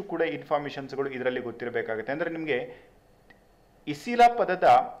ನಿಮಗೆ ಇಷ್ಟು ಕೂಡ ಇನ್ಫಾರ್ಮೇಶನ್ಸ್ಗಳು ಇದರಲ್ಲಿ ಗೊತ್ತಿರಬೇಕಾಗುತ್ತೆ. ಅಂದ್ರೆ ನಿಮಗೆ ಇಸಿಲ ಪದದ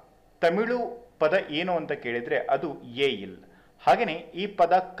ತಮಿಳು ಪದ ಏನು ಅಂತ ಕೇಳಿದ್ರೆ ಅದು ಏಯಿಲ್. ಹಾಗೆಯೇ ಈ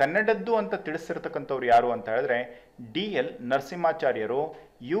ಪದ ಕನ್ನಡದ್ದು ಅಂತ ತಿಳಿಸಿರ್ತಕ್ಕಂಥವ್ರು ಯಾರು ಅಂತ ಹೇಳಿದ್ರೆ DL ನರಸಿಂಹಾಚಾರ್ಯರು.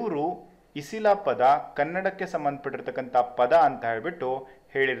 ಇವರು ಇಸಿಲ ಪದ ಕನ್ನಡಕ್ಕೆ ಸಂಬಂಧಪಟ್ಟಿರ್ತಕ್ಕಂಥ ಪದ ಅಂತ ಹೇಳ್ಬಿಟ್ಟು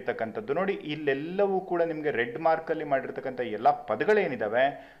ಹೇಳಿರ್ತಕ್ಕಂಥದ್ದು. ನೋಡಿ ಇಲ್ಲೆಲ್ಲವೂ ಕೂಡ ನಿಮಗೆ ರೆಡ್ ಮಾರ್ಕಲ್ಲಿ ಮಾಡಿರ್ತಕ್ಕಂಥ ಎಲ್ಲ ಪದಗಳೇನಿದಾವೆ,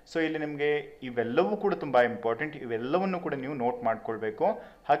 ಸೊ ಇಲ್ಲಿ ನಿಮಗೆ ಇವೆಲ್ಲವೂ ಕೂಡ ತುಂಬಾ ಇಂಪಾರ್ಟೆಂಟ್. ಇವೆಲ್ಲವನ್ನು ಕೂಡ ನೀವು ನೋಟ್ ಮಾಡ್ಕೊಳ್ಬೇಕು.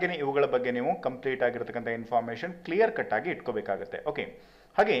 ಹಾಗೆಯೇ ಇವುಗಳ ಬಗ್ಗೆ ನೀವು ಕಂಪ್ಲೀಟ್ ಆಗಿರ್ತಕ್ಕಂಥ ಇನ್ಫಾರ್ಮೇಶನ್ ಕ್ಲಿಯರ್ ಕಟ್ ಆಗಿ ಇಟ್ಕೋಬೇಕಾಗುತ್ತೆ. ಓಕೆ,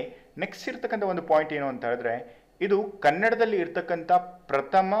 ಹಾಗೆ ನೆಕ್ಸ್ಟ್ ಇರ್ತಕ್ಕಂಥ ಒಂದು ಪಾಯಿಂಟ್ ಏನು ಅಂತ ಹೇಳಿದ್ರೆ ಇದು ಕನ್ನಡದಲ್ಲಿ ಇರ್ತಕ್ಕಂಥ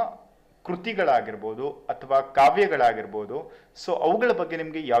ಪ್ರಥಮ ಕೃತಿಗಳಾಗಿರ್ಬೋದು ಅಥವಾ ಕಾವ್ಯಗಳಾಗಿರ್ಬೋದು. ಸೊ ಅವುಗಳ ಬಗ್ಗೆ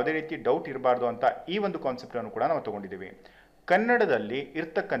ನಿಮಗೆ ಯಾವುದೇ ರೀತಿ ಡೌಟ್ ಇರಬಾರ್ದು ಅಂತ ಈ ಒಂದು ಕಾನ್ಸೆಪ್ಟ್ ಅನ್ನು ಕೂಡ ನಾವು ತಗೊಂಡಿದ್ದೀವಿ. ಕನ್ನಡದಲ್ಲಿ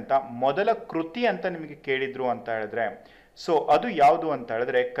ಇರ್ತಕ್ಕಂಥ ಮೊದಲ ಕೃತಿ ಅಂತ ನಿಮಗೆ ಕೇಳಿದ್ರು ಅಂತ ಹೇಳಿದ್ರೆ ಸೊ ಅದು ಯಾವುದು ಅಂತ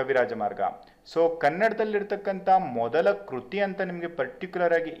ಹೇಳಿದ್ರೆ ಕವಿರಾಜ ಮಾರ್ಗ. ಸೊ ಕನ್ನಡದಲ್ಲಿರ್ತಕ್ಕಂಥ ಮೊದಲ ಕೃತಿ ಅಂತ ನಿಮಗೆ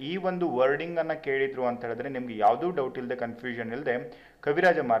ಪರ್ಟಿಕ್ಯುಲರ್ ಆಗಿ ಈ ಒಂದು ವರ್ಡಿಂಗ್ ಅನ್ನ ಕೇಳಿದ್ರು ಅಂತ ಹೇಳಿದ್ರೆ ನಿಮ್ಗೆ ಯಾವುದೂ ಡೌಟ್ ಇಲ್ಲದೆ ಕನ್ಫ್ಯೂಷನ್ ಇಲ್ಲದೆ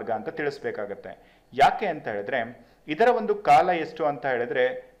ಕವಿರಾಜ ಮಾರ್ಗ ಅಂತ ತಿಳಿಸ್ಬೇಕಾಗತ್ತೆ. ಯಾಕೆ ಅಂತ ಹೇಳಿದ್ರೆ ಇದರ ಒಂದು ಕಾಲ ಎಷ್ಟು ಅಂತ ಹೇಳಿದ್ರೆ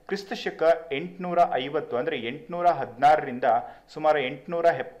ಕ್ರಿಸ್ತಶಕ 850 ಅಂದ್ರೆ 816ರಿಂದ ಸುಮಾರು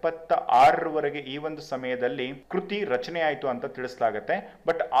 876ರವರೆಗೆ ಈ ಒಂದು ಸಮಯದಲ್ಲಿ ಕೃತಿ ರಚನೆ ಆಯಿತು ಅಂತ ತಿಳಿಸಲಾಗತ್ತೆ.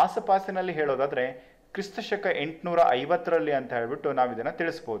 ಬಟ್ ಆಸಪಾಸಿನಲ್ಲಿ ಹೇಳೋದಾದ್ರೆ ಕ್ರಿಸ್ತಶಕ 850ರಲ್ಲಿ ಅಂತ ಹೇಳ್ಬಿಟ್ಟು ನಾವು ಇದನ್ನ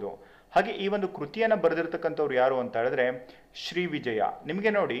ತಿಳಿಸ್ಬೋದು. ಹಾಗೆ ಈ ಒಂದು ಕೃತಿಯನ್ನ ಬರೆದಿರ್ತಕ್ಕಂಥವ್ರು ಯಾರು ಅಂತ ಹೇಳಿದ್ರೆ ಶ್ರೀ ವಿಜಯ.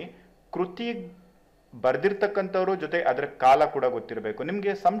 ನಿಮಗೆ ನೋಡಿ ಕೃತಿ ಬರ್ದಿರ್ತಕ್ಕಂಥವ್ರು ಜೊತೆ ಅದರ ಕಾಲ ಕೂಡ ಗೊತ್ತಿರಬೇಕು.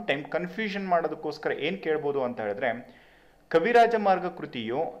 ನಿಮಗೆ ಸಮ್ ಟೈಮ್ ಕನ್ಫ್ಯೂಷನ್ ಮಾಡೋದಕ್ಕೋಸ್ಕರ ಏನ್ ಕೇಳ್ಬೋದು ಅಂತ ಹೇಳಿದ್ರೆ ಕವಿರಾಜ ಮಾರ್ಗ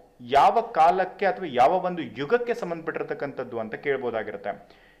ಕೃತಿಯು ಯಾವ ಕಾಲಕ್ಕೆ ಅಥವಾ ಯಾವ ಒಂದು ಯುಗಕ್ಕೆ ಸಂಬಂಧಪಟ್ಟಿರ್ತಕ್ಕಂಥದ್ದು ಅಂತ ಕೇಳ್ಬೋದಾಗಿರುತ್ತೆ.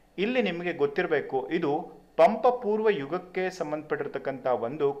 ಇಲ್ಲಿ ನಿಮಗೆ ಗೊತ್ತಿರಬೇಕು ಇದು ಪಂಪ ಪೂರ್ವ ಯುಗಕ್ಕೆ ಸಂಬಂಧಪಟ್ಟಿರ್ತಕ್ಕಂಥ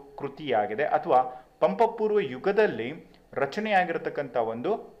ಒಂದು ಕೃತಿಯಾಗಿದೆ ಅಥವಾ ಪಂಪ ಪೂರ್ವ ಯುಗದಲ್ಲಿ ರಚನೆಯಾಗಿರ್ತಕ್ಕಂಥ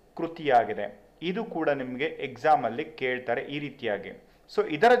ಒಂದು ಕೃತಿಯಾಗಿದೆ. ಇದು ಕೂಡ ನಿಮಗೆ ಎಕ್ಸಾಮ್ ಅಲ್ಲಿ ಕೇಳ್ತಾರೆ ಈ ರೀತಿಯಾಗಿ. ಸೊ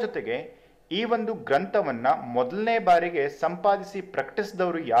ಇದರ ಜೊತೆಗೆ ಈ ಒಂದು ಗ್ರಂಥವನ್ನ ಮೊದಲನೇ ಬಾರಿಗೆ ಸಂಪಾದಿಸಿ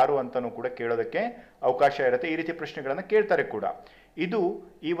ಪ್ರಕಟಿಸಿದವರು ಯಾರು ಅಂತಾನೂ ಕೂಡ ಕೇಳೋದಕ್ಕೆ ಅವಕಾಶ ಇರುತ್ತೆ. ಈ ರೀತಿ ಪ್ರಶ್ನೆಗಳನ್ನ ಕೇಳ್ತಾರೆ ಕೂಡ. ಇದು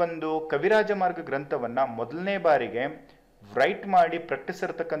ಈ ಒಂದು ಕವಿರಾಜ ಮಾರ್ಗ ಗ್ರಂಥವನ್ನ ಮೊದಲನೇ ಬಾರಿಗೆ ರೈಟ್ ಮಾಡಿ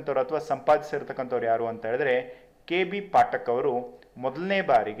ಪ್ರಕಟಿಸಿರ್ತಕ್ಕಂಥವ್ರು ಅಥವಾ ಸಂಪಾದಿಸಿರ್ತಕ್ಕಂಥವ್ರು ಯಾರು ಅಂತ ಹೇಳಿದ್ರೆ KB ಪಾಠಕ್ ಅವರು ಮೊದಲನೇ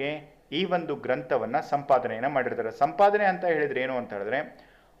ಬಾರಿಗೆ ಈ ಒಂದು ಗ್ರಂಥವನ್ನ ಸಂಪಾದನೆಯನ್ನ ಮಾಡಿರ್ತಾರೆ. ಸಂಪಾದನೆ ಅಂತ ಹೇಳಿದ್ರೆ ಏನು ಅಂತ ಹೇಳಿದ್ರೆ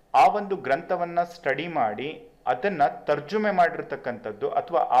ಆ ಒಂದು ಗ್ರಂಥವನ್ನ ಸ್ಟಡಿ ಮಾಡಿ ಅದನ್ನ ತರ್ಜುಮೆ ಮಾಡಿರ್ತಕ್ಕಂಥದ್ದು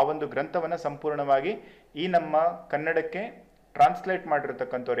ಅಥವಾ ಆ ಒಂದು ಗ್ರಂಥವನ್ನ ಸಂಪೂರ್ಣವಾಗಿ ಈ ನಮ್ಮ ಕನ್ನಡಕ್ಕೆ ಟ್ರಾನ್ಸ್ಲೇಟ್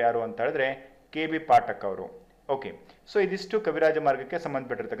ಮಾಡಿರ್ತಕ್ಕಂಥವ್ರು ಯಾರು ಅಂತ ಹೇಳಿದ್ರೆ KB ಪಾಠಕ್ ಅವರು. ಓಕೆ, ಸೊ ಇದಿಷ್ಟು ಕವಿರಾಜ ಮಾರ್ಗಕ್ಕೆ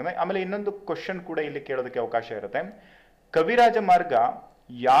ಸಂಬಂಧಪಟ್ಟಿರ್ತಕ್ಕಂಥ. ಆಮೇಲೆ ಇನ್ನೊಂದು ಕ್ವಶನ್ ಕೂಡ ಇಲ್ಲಿ ಕೇಳೋದಕ್ಕೆ ಅವಕಾಶ ಇರುತ್ತೆ. ಕವಿರಾಜ ಮಾರ್ಗ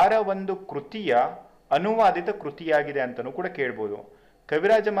ಯಾರ ಒಂದು ಕೃತಿಯ ಅನುವಾದಿತ ಕೃತಿಯಾಗಿದೆ ಅಂತಲೂ ಕೂಡ ಕೇಳ್ಬೋದು.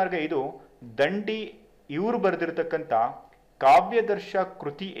 ಕವಿರಾಜ ಮಾರ್ಗ ಇದು ದಂಡಿ ಇವರು ಬರೆದಿರ್ತಕ್ಕಂಥ ಕಾವ್ಯದರ್ಶ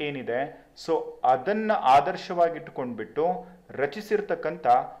ಕೃತಿ ಏನಿದೆ ಸೊ ಅದನ್ನ ಆದರ್ಶವಾಗಿಟ್ಟುಕೊಂಡ್ಬಿಟ್ಟು ರಚಿಸಿರ್ತಕ್ಕಂಥ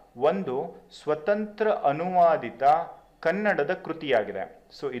ಒಂದು ಸ್ವತಂತ್ರ ಅನುವಾದಿತ ಕನ್ನಡದ ಕೃತಿಯಾಗಿದೆ.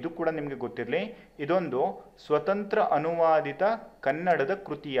 ಸೊ ಇದು ಕೂಡ ನಿಮಗೆ ಗೊತ್ತಿರಲಿ, ಇದೊಂದು ಸ್ವತಂತ್ರ ಅನುವಾದಿತ ಕನ್ನಡದ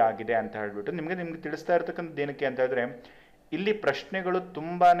ಕೃತಿಯಾಗಿದೆ ಅಂತ ಹೇಳ್ಬಿಟ್ಟು ನಿಮಗೆ ತಿಳಿಸ್ತಾ ಇರತಕ್ಕಂಥದ್ದು ಏನಕ್ಕೆ ಅಂತ ಹೇಳಿದ್ರೆ, ಇಲ್ಲಿ ಪ್ರಶ್ನೆಗಳು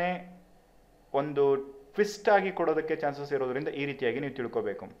ತುಂಬಾನೇ ಒಂದು ಟ್ವಿಸ್ಟ್ ಆಗಿ ಕೊಡೋದಕ್ಕೆ ಚಾನ್ಸಸ್ ಇರೋದ್ರಿಂದ ಈ ರೀತಿಯಾಗಿ ನೀವು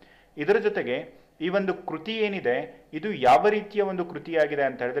ತಿಳ್ಕೋಬೇಕು. ಇದರ ಜೊತೆಗೆ ಈ ಒಂದು ಕೃತಿ ಏನಿದೆ ಇದು ಯಾವ ರೀತಿಯ ಒಂದು ಕೃತಿಯಾಗಿದೆ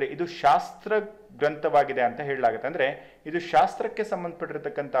ಅಂತ ಹೇಳಿದ್ರೆ, ಇದು ಶಾಸ್ತ್ರ ಗ್ರಂಥವಾಗಿದೆ ಅಂತ ಹೇಳಲಾಗುತ್ತೆ. ಅಂದ್ರೆ ಇದು ಶಾಸ್ತ್ರಕ್ಕೆ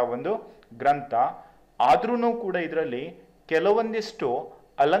ಸಂಬಂಧಪಟ್ಟಿರತಕ್ಕಂಥ ಒಂದು ಗ್ರಂಥ. ಆದ್ರೂ ಕೂಡ ಇದರಲ್ಲಿ ಕೆಲವೊಂದಿಷ್ಟು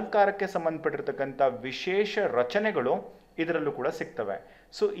ಅಲಂಕಾರಕ್ಕೆ ಸಂಬಂಧಪಟ್ಟಿರತಕ್ಕಂಥ ವಿಶೇಷ ರಚನೆಗಳು ಇದರಲ್ಲೂ ಕೂಡ ಸಿಗ್ತವೆ.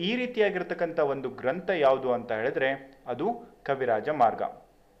 ಸೊ ಈ ರೀತಿಯಾಗಿರ್ತಕ್ಕಂಥ ಒಂದು ಗ್ರಂಥ ಯಾವುದು ಅಂತ ಹೇಳಿದ್ರೆ ಅದು ಕವಿರಾಜ ಮಾರ್ಗ.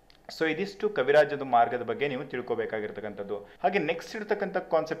 ಸೊ ಇದಿಷ್ಟು ಕವಿರಾಜದ ಮಾರ್ಗದ ಬಗ್ಗೆ ನೀವು ತಿಳ್ಕೊಬೇಕಾಗಿರ್ತಕ್ಕಂಥದ್ದು. ಹಾಗೆ ನೆಕ್ಸ್ಟ್ ಇರ್ತಕ್ಕಂಥ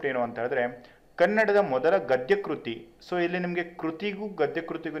ಕಾನ್ಸೆಪ್ಟ್ ಏನು ಅಂತ ಹೇಳಿದ್ರೆ, ಕನ್ನಡದ ಮೊದಲ ಗದ್ಯ ಕೃತಿ. ಸೊ ಇಲ್ಲಿ ನಿಮಗೆ ಕೃತಿಗೂ ಗದ್ಯ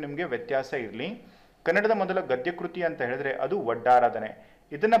ಕೃತಿಗೂ ನಿಮಗೆ ವ್ಯತ್ಯಾಸ ಇರಲಿ. ಕನ್ನಡದ ಮೊದಲ ಗದ್ಯ ಕೃತಿ ಅಂತ ಹೇಳಿದ್ರೆ ಅದು ಒಡ್ಡಾರಾಧನೆ.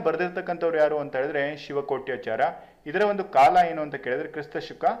 ಇದನ್ನ ಬರೆದಿರ್ತಕ್ಕಂಥವ್ರು ಯಾರು ಅಂತ ಹೇಳಿದ್ರೆ ಶಿವಕೋಟ್ಯಾಚಾರ್ಯ. ಇದರ ಒಂದು ಕಾಲ ಏನು ಅಂತ ಕೇಳಿದ್ರೆ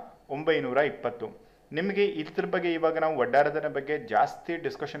ಕ್ರಿಸ್ತಶಕ 920. ನಿಮಗೆ ಇದ್ರ ಬಗ್ಗೆ ಇವಾಗ ನಾವು ಒಡ್ಡಾರಾಧನೆ ಬಗ್ಗೆ ಜಾಸ್ತಿ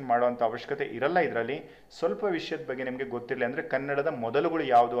ಡಿಸ್ಕಷನ್ ಮಾಡುವಂಥ ಅವಶ್ಯಕತೆ ಇರಲ್ಲ. ಇದರಲ್ಲಿ ಸ್ವಲ್ಪ ವಿಷಯದ ಬಗ್ಗೆ ನಿಮಗೆ ಗೊತ್ತಿರಲಿ ಅಂದರೆ ಕನ್ನಡದ ಮೊದಲುಗಳು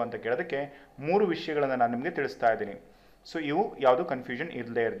ಯಾವುದು ಅಂತ ಕೇಳೋದಕ್ಕೆ 3 ವಿಷಯಗಳನ್ನು ನಾನು ನಿಮಗೆ ತಿಳಿಸ್ತಾ ಇದ್ದೀನಿ. ಸೊ ಇವು ಯಾವುದು ಕನ್ಫ್ಯೂಷನ್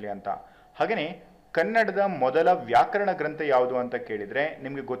ಇರಲೇ ಇರಲಿ ಅಂತ. ಹಾಗೆಯೇ ಕನ್ನಡದ ಮೊದಲ ವ್ಯಾಕರಣ ಗ್ರಂಥ ಯಾವುದು ಅಂತ ಕೇಳಿದರೆ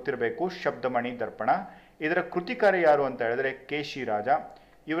ನಿಮಗೆ ಗೊತ್ತಿರಬೇಕು ಶಬ್ದಮಣಿ ದರ್ಪಣ. ಇದರ ಕೃತಿಕಾರ ಯಾರು ಅಂತ ಹೇಳಿದ್ರೆ ಕೇಶಿರಾಜ.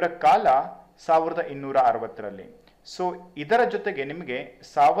 ಇವರ ಕಾಲ 1260ರಲ್ಲಿ. ಸೊ ಇದರ ಜೊತೆಗೆ ನಿಮಗೆ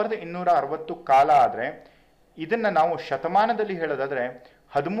 1260 ಕಾಲ ಆದರೆ ಇದನ್ನ ನಾವು ಶತಮಾನದಲ್ಲಿ ಹೇಳೋದಾದ್ರೆ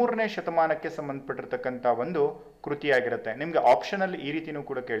 13ನೇ ಶತಮಾನಕ್ಕೆ ಸಂಬಂಧಪಟ್ಟಿರ್ತಕ್ಕಂಥ ಒಂದು ಕೃತಿಯಾಗಿರುತ್ತೆ. ನಿಮಗೆ ಆಪ್ಷನಲ್ಲಿ ಈ ರೀತಿನೂ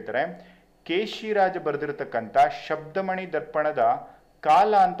ಕೂಡ ಕೇಳ್ತಾರೆ. ಕೇಶಿರಾಜ ಬರೆದಿರತಕ್ಕಂಥ ಶಬ್ದಮಣಿ ದರ್ಪಣದ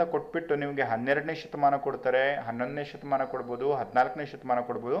ಕಾಲ ಅಂತ ಕೊಟ್ಬಿಟ್ಟು ನಿಮಗೆ 12ನೇ ಶತಮಾನ ಕೊಡ್ತಾರೆ, 11ನೇ ಶತಮಾನ ಕೊಡ್ಬೋದು, 14ನೇ ಶತಮಾನ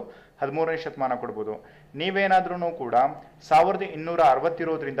ಕೊಡ್ಬೋದು, 13ನೇ ಶತಮಾನ ಕೊಡ್ಬೋದು. ನೀವೇನಾದ್ರೂ ಕೂಡ 1260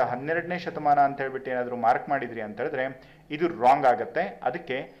 ಇರೋದ್ರಿಂದ 12ನೇ ಶತಮಾನ ಅಂತ ಹೇಳ್ಬಿಟ್ಟು ಏನಾದರೂ ಮಾರ್ಕ್ ಮಾಡಿದ್ರಿ ಅಂತ ಹೇಳಿದ್ರೆ ಇದು ರಾಂಗ್ ಆಗುತ್ತೆ.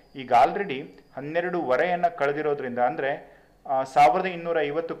 ಅದಕ್ಕೆ ಈಗ ಆಲ್ರೆಡಿ 12 ಕಳೆದಿರೋದ್ರಿಂದ ಅಂದರೆ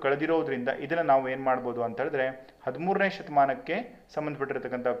 1250 ಕಳೆದಿರೋದ್ರಿಂದ ಇದನ್ನು ನಾವು ಏನು ಮಾಡ್ಬೋದು ಅಂತ ಹೇಳಿದ್ರೆ 13ನೇ ಶತಮಾನಕ್ಕೆ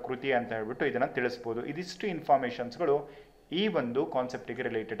ಸಂಬಂಧಪಟ್ಟಿರ್ತಕ್ಕಂಥ ಕೃತಿ ಅಂತ ಹೇಳ್ಬಿಟ್ಟು ಇದನ್ನು ತಿಳಿಸ್ಬೋದು. ಇದಿಷ್ಟು ಇನ್ಫಾರ್ಮೇಷನ್ಸ್ಗಳು ಈ ಒಂದು ಕಾನ್ಸೆಪ್ಟಿಗೆ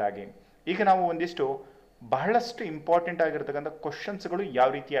ರಿಲೇಟೆಡ್ ಆಗಿ. ಈಗ ನಾವು ಒಂದಿಷ್ಟು ಬಹಳಷ್ಟು ಇಂಪಾರ್ಟೆಂಟ್ ಆಗಿರ್ತಕ್ಕಂಥ ಕ್ವಶನ್ಸ್ಗಳು ಯಾವ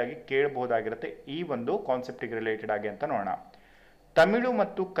ರೀತಿಯಾಗಿ ಕೇಳಬಹುದಾಗಿರುತ್ತೆ ಈ ಒಂದು ಕಾನ್ಸೆಪ್ಟಿಗೆ ರಿಲೇಟೆಡ್ ಆಗಿ ಅಂತ ನೋಡೋಣ. ತಮಿಳು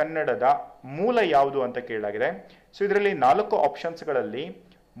ಮತ್ತು ಕನ್ನಡದ ಮೂಲ ಯಾವುದು ಅಂತ ಕೇಳಲಾಗಿದೆ. ಸೊ ಇದರಲ್ಲಿ 4 ಆಪ್ಷನ್ಸ್ಗಳಲ್ಲಿ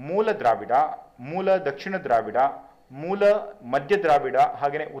ಮೂಲ ದ್ರಾವಿಡ, ಮೂಲ ದಕ್ಷಿಣ ದ್ರಾವಿಡ, ಮೂಲ ಮಧ್ಯ ದ್ರಾವಿಡ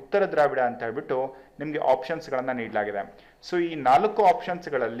ಹಾಗೆಯೇ ಉತ್ತರ ದ್ರಾವಿಡ ಅಂತ ಹೇಳ್ಬಿಟ್ಟು ನಿಮಗೆ ಆಪ್ಷನ್ಸ್ಗಳನ್ನು ನೀಡಲಾಗಿದೆ. ಸೊ ಈ 4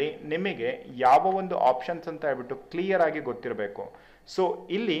 ಆಪ್ಷನ್ಸ್ಗಳಲ್ಲಿ ನಿಮಗೆ ಯಾವ ಒಂದು ಆಪ್ಷನ್ಸ್ ಅಂತ ಹೇಳ್ಬಿಟ್ಟು ಕ್ಲಿಯರ್ ಆಗಿ ಗೊತ್ತಿರಬೇಕು. ಸೊ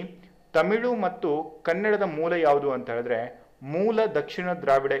ಇಲ್ಲಿ ತಮಿಳು ಮತ್ತು ಕನ್ನಡದ ಮೂಲ ಯಾವುದು ಅಂತ ಹೇಳಿದ್ರೆ ಮೂಲ ದಕ್ಷಿಣ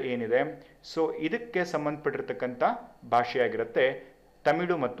ದ್ರಾವಿಡ ಏನಿದೆ ಸೊ ಇದಕ್ಕೆ ಸಂಬಂಧಪಟ್ಟಿರ್ತಕ್ಕಂಥ ಭಾಷೆಯಾಗಿರುತ್ತೆ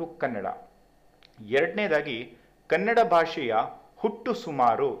ತಮಿಳು ಮತ್ತು ಕನ್ನಡ. ಎರಡನೇದಾಗಿ ಕನ್ನಡ ಭಾಷೆಯ ಹುಟ್ಟು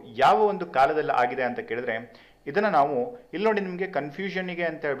ಸುಮಾರು ಯಾವ ಒಂದು ಕಾಲದಲ್ಲಿ ಆಗಿದೆ ಅಂತ ಕೇಳಿದ್ರೆ ಇದನ್ನು ನಾವು ಇಲ್ಲಿ ನೋಡಿ ನಿಮಗೆ ಕನ್ಫ್ಯೂಷನ್ಗೆ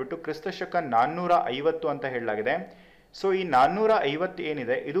ಅಂತ ಹೇಳ್ಬಿಟ್ಟು ಕ್ರಿಸ್ತಶಕ 450 ಅಂತ ಹೇಳಲಾಗಿದೆ. ಸೊ ಈ 450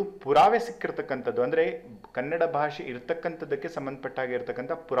 ಏನಿದೆ ಇದು ಪುರಾವೆ ಸಿಕ್ಕಿರ್ತಕ್ಕಂಥದ್ದು, ಅಂದರೆ ಕನ್ನಡ ಭಾಷೆ ಇರ್ತಕ್ಕಂಥದ್ದಕ್ಕೆ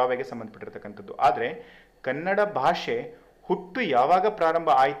ಸಂಬಂಧಪಟ್ಟಾಗಿರ್ತಕ್ಕಂಥ ಪುರಾವೆಗೆ ಸಂಬಂಧಪಟ್ಟಿರ್ತಕ್ಕಂಥದ್ದು. ಆದರೆ ಕನ್ನಡ ಭಾಷೆ ಹುಟ್ಟು ಯಾವಾಗ ಪ್ರಾರಂಭ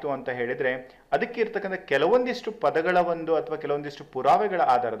ಆಯಿತು ಅಂತ ಹೇಳಿದರೆ ಅದಕ್ಕೆ ಇರ್ತಕ್ಕಂಥ ಕೆಲವೊಂದಿಷ್ಟು ಪದಗಳ ಒಂದು ಅಥವಾ ಕೆಲವೊಂದಿಷ್ಟು ಪುರಾವೆಗಳ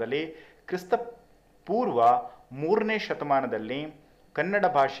ಆಧಾರದಲ್ಲಿ ಕ್ರಿಸ್ತ ಪೂರ್ವ 3ನೇ ಶತಮಾನದಲ್ಲಿ ಕನ್ನಡ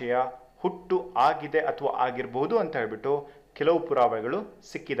ಭಾಷೆಯ ಹುಟ್ಟು ಆಗಿದೆ ಅಥವಾ ಆಗಿರಬಹುದು ಅಂತ ಹೇಳ್ಬಿಟ್ಟು ಕೆಲವು ಪುರಾವೆಗಳು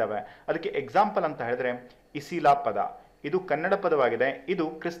ಸಿಕ್ಕಿದಾವೆ. ಅದಕ್ಕೆ ಎಕ್ಸಾಂಪಲ್ ಅಂತ ಹೇಳಿದ್ರೆ ಇಸಿಲಾ ಪದ, ಇದು ಕನ್ನಡ ಪದವಾಗಿದೆ. ಇದು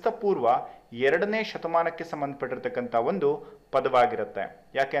ಕ್ರಿಸ್ತಪೂರ್ವ 2ನೇ ಶತಮಾನಕ್ಕೆ ಸಂಬಂಧಪಟ್ಟಿರ್ತಕ್ಕಂಥ ಒಂದು ಪದವಾಗಿರುತ್ತೆ.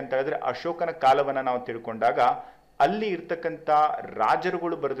 ಯಾಕೆ ಅಂತ ಹೇಳಿದ್ರೆ ಅಶೋಕನ ಕಾಲವನ್ನು ನಾವು ತಿಳ್ಕೊಂಡಾಗ ಅಲ್ಲಿ ಇರ್ತಕ್ಕಂಥ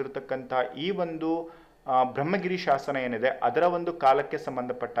ರಾಜರುಗಳು ಬರೆದಿರ್ತಕ್ಕಂಥ ಈ ಒಂದು ಬ್ರಹ್ಮಗಿರಿ ಶಾಸನ ಏನಿದೆ ಅದರ ಒಂದು ಕಾಲಕ್ಕೆ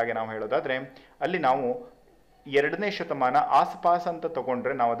ಸಂಬಂಧಪಟ್ಟಾಗೆ ನಾವು ಹೇಳೋದಾದ್ರೆ ಅಲ್ಲಿ ನಾವು 2ನೇ ಶತಮಾನ ಆಸ್ಪಾಸ್ ಅಂತ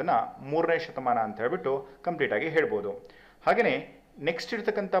ತಗೊಂಡ್ರೆ ನಾವು ಅದನ್ನ 3ನೇ ಶತಮಾನ ಅಂತ ಹೇಳ್ಬಿಟ್ಟು ಕಂಪ್ಲೀಟ್ ಆಗಿ ಹೇಳ್ಬೋದು. ಹಾಗೆಯೇ ನೆಕ್ಸ್ಟ್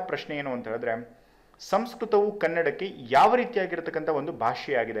ಇರ್ತಕ್ಕಂಥ ಪ್ರಶ್ನೆ ಏನು ಅಂತ ಹೇಳಿದ್ರೆ ಸಂಸ್ಕೃತವು ಕನ್ನಡಕ್ಕೆ ಯಾವ ರೀತಿಯಾಗಿರ್ತಕ್ಕಂಥ ಒಂದು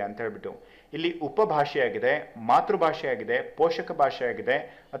ಭಾಷೆಯಾಗಿದೆ ಅಂತ ಹೇಳ್ಬಿಟ್ಟು ಇಲ್ಲಿ ಉಪಭಾಷೆಯಾಗಿದೆ, ಮಾತೃಭಾಷೆಯಾಗಿದೆ, ಪೋಷಕ ಭಾಷೆಯಾಗಿದೆ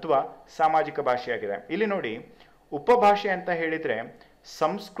ಅಥವಾ ಸಾಮಾಜಿಕ ಭಾಷೆಯಾಗಿದೆ. ಇಲ್ಲಿ ನೋಡಿ ಉಪಭಾಷೆ ಅಂತ ಹೇಳಿದ್ರೆ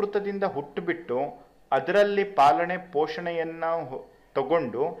ಸಂಸ್ಕೃತದಿಂದ ಹುಟ್ಟುಬಿಟ್ಟು ಅದರಲ್ಲಿ ಪಾಲನೆ ಪೋಷಣೆಯನ್ನ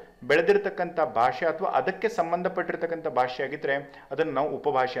ತಗೊಂಡು ಬೆಳೆದಿರ್ತಕ್ಕಂಥ ಭಾಷೆ ಅಥವಾ ಅದಕ್ಕೆ ಸಂಬಂಧಪಟ್ಟಿರ್ತಕ್ಕಂಥ ಭಾಷೆಯಾಗಿದ್ರೆ ಅದನ್ನು ನಾವು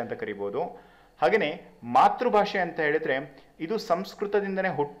ಉಪಭಾಷೆ ಅಂತ ಕರಿಬೋದು. ಹಾಗೆಯೇ ಮಾತೃಭಾಷೆ ಅಂತ ಹೇಳಿದ್ರೆ ಇದು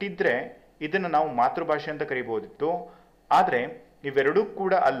ಸಂಸ್ಕೃತದಿಂದನೇ ಹುಟ್ಟಿದ್ರೆ ಇದನ್ನು ನಾವು ಮಾತೃಭಾಷೆ ಅಂತ ಕರಿಬೋದಿತ್ತು. ಆದರೆ ಇವೆರಡೂ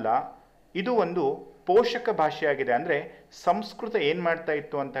ಕೂಡ ಅಲ್ಲ, ಇದು ಒಂದು ಪೋಷಕ ಭಾಷೆಯಾಗಿದೆ. ಅಂದರೆ ಸಂಸ್ಕೃತ ಏನು ಮಾಡ್ತಾ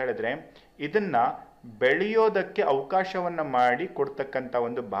ಇತ್ತು ಅಂತ ಹೇಳಿದ್ರೆ ಇದನ್ನ ಬೆಳೆಯೋದಕ್ಕೆ ಅವಕಾಶವನ್ನು ಮಾಡಿ ಕೊಡ್ತಕ್ಕಂಥ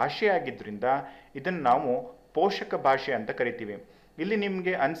ಒಂದು ಭಾಷೆಯಾಗಿದ್ದರಿಂದ ಇದನ್ನು ನಾವು ಪೋಷಕ ಭಾಷೆ ಅಂತ ಕರಿತೀವಿ. ಇಲ್ಲಿ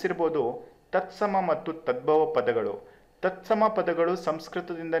ನಿಮಗೆ ಅನಿಸಿರ್ಬೋದು ತತ್ಸಮ ಮತ್ತು ತದ್ಭವ ಪದಗಳು. ತತ್ಸಮ ಪದಗಳು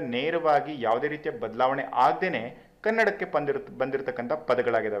ಸಂಸ್ಕೃತದಿಂದ ನೇರವಾಗಿ ಯಾವುದೇ ರೀತಿಯ ಬದಲಾವಣೆ ಆಗದೇನೆ ಕನ್ನಡಕ್ಕೆ ಬಂದಿರತಕ್ಕಂಥ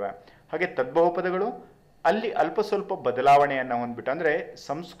ಪದಗಳಾಗಿದ್ದಾವೆ. ಹಾಗೆ ತದ್ಭವ ಪದಗಳು ಅಲ್ಲಿ ಅಲ್ಪ ಸ್ವಲ್ಪ ಬದಲಾವಣೆಯನ್ನು ಹೊಂದ್ಬಿಟ್ಟು, ಅಂದರೆ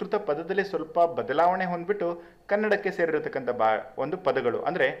ಸಂಸ್ಕೃತ ಪದದಲ್ಲಿ ಸ್ವಲ್ಪ ಬದಲಾವಣೆ ಹೊಂದ್ಬಿಟ್ಟು ಕನ್ನಡಕ್ಕೆ ಸೇರಿರತಕ್ಕಂಥ ಒಂದು ಪದಗಳು,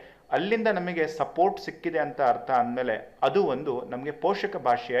 ಅಂದರೆ ಅಲ್ಲಿಂದ ನಮಗೆ ಸಪೋರ್ಟ್ ಸಿಕ್ಕಿದೆ ಅಂತ ಅರ್ಥ ಅಂದಮೇಲೆ ಅದು ಒಂದು ನಮಗೆ ಪೋಷಕ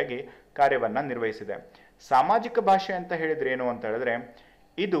ಭಾಷೆಯಾಗಿ ಕಾರ್ಯವನ್ನು ನಿರ್ವಹಿಸಿದೆ. ಸಾಮಾಜಿಕ ಭಾಷೆ ಅಂತ ಹೇಳಿದ್ರೆ ಏನು ಅಂತ ಹೇಳಿದ್ರೆ,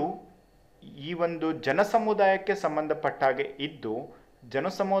 ಇದು ಈ ಒಂದು ಜನಸಮುದಾಯಕ್ಕೆ ಸಂಬಂಧಪಟ್ಟ ಹಾಗೆ ಇದ್ದು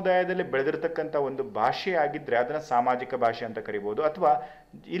ಜನಸಮುದಾಯದಲ್ಲಿ ಬೆಳೆದಿರ್ತಕ್ಕಂಥ ಒಂದು ಭಾಷೆ ಆಗಿದ್ರೆ ಅದನ್ನು ಸಾಮಾಜಿಕ ಭಾಷೆ ಅಂತ ಕರಿಬೋದು. ಅಥವಾ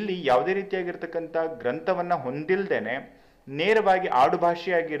ಇಲ್ಲಿ ಯಾವುದೇ ರೀತಿಯಾಗಿರ್ತಕ್ಕಂಥ ಗ್ರಂಥವನ್ನು ಹೊಂದಿಲ್ದೇನೆ ನೇರವಾಗಿ ಆಡು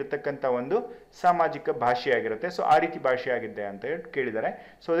ಭಾಷೆಯಾಗಿ ಇರತಕ್ಕಂಥ ಒಂದು ಸಾಮಾಜಿಕ ಭಾಷೆಯಾಗಿರುತ್ತೆ. ಸೊ ಆ ರೀತಿ ಭಾಷೆಯಾಗಿದೆ ಅಂತ ಹೇಳಿ ಕೇಳಿದ್ದಾರೆ.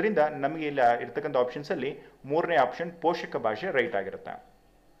 ಸೊ ಅದರಿಂದ ನಮಗೆ ಇಲ್ಲಿ ಇರ್ತಕ್ಕಂಥ ಆಪ್ಷನ್ಸಲ್ಲಿ 3ನೇ ಆಪ್ಷನ್ ಪೋಷಕ ಭಾಷೆ ರೈಟ್ ಆಗಿರುತ್ತೆ.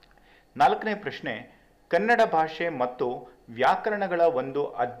 4ನೇ ಪ್ರಶ್ನೆ, ಕನ್ನಡ ಭಾಷೆ ಮತ್ತು ವ್ಯಾಕರಣಗಳ ಒಂದು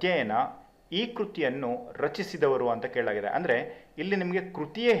ಅಧ್ಯಯನ ಈ ಕೃತಿಯನ್ನು ರಚಿಸಿದವರು ಅಂತ ಕೇಳಲಾಗಿದೆ. ಅಂದರೆ ಇಲ್ಲಿ ನಿಮಗೆ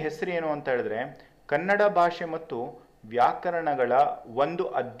ಕೃತಿಯ ಹೆಸರು ಏನು ಅಂತ ಹೇಳಿದ್ರೆ ಕನ್ನಡ ಭಾಷೆ ಮತ್ತು ವ್ಯಾಕರಣಗಳ ಒಂದು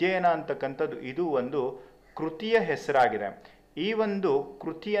ಅಧ್ಯಯನ ಅಂತಕ್ಕಂಥದ್ದು ಇದು ಒಂದು ಕೃತಿಯ ಹೆಸರಾಗಿದೆ. ಈ ಒಂದು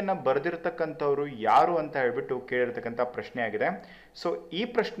ಕೃತಿಯನ್ನು ಬರೆದಿರ್ತಕ್ಕಂಥವ್ರು ಯಾರು ಅಂತ ಹೇಳ್ಬಿಟ್ಟು ಕೇಳಿರ್ತಕ್ಕಂಥ ಪ್ರಶ್ನೆ ಆಗಿದೆ. ಸೊ ಈ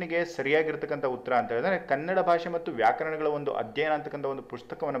ಪ್ರಶ್ನೆಗೆ ಸರಿಯಾಗಿರ್ತಕ್ಕಂಥ ಉತ್ತರ ಅಂತ ಹೇಳಿದ್ರೆ ಕನ್ನಡ ಭಾಷೆ ಮತ್ತು ವ್ಯಾಕರಣಗಳ ಒಂದು ಅಧ್ಯಯನ ಅಂತಕ್ಕಂಥ ಒಂದು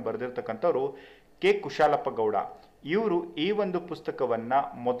ಪುಸ್ತಕವನ್ನು ಬರೆದಿರ್ತಕ್ಕಂಥವ್ರು ಕೆ ಕುಶಾಲಪ್ಪ ಗೌಡ. ಇವರು ಈ ಒಂದು ಪುಸ್ತಕವನ್ನು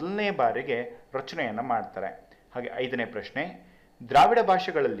ಮೊದಲನೇ ಬಾರಿಗೆ ರಚನೆಯನ್ನು ಮಾಡ್ತಾರೆ. ಹಾಗೆ 5ನೇ ಪ್ರಶ್ನೆ, ದ್ರಾವಿಡ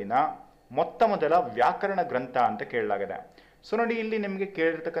ಭಾಷೆಗಳಲ್ಲಿನ ಮೊತ್ತ ಮೊದಲ ವ್ಯಾಕರಣ ಗ್ರಂಥ ಅಂತ ಕೇಳಲಾಗಿದೆ. ಸೊ ನೋಡಿ, ಇಲ್ಲಿ ನಿಮಗೆ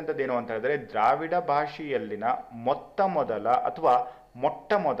ಕೇಳಿರ್ತಕ್ಕಂಥದ್ದು ಏನು ಅಂತ ಹೇಳಿದ್ರೆ ದ್ರಾವಿಡ ಭಾಷೆಯಲ್ಲಿನ ಮೊತ್ತ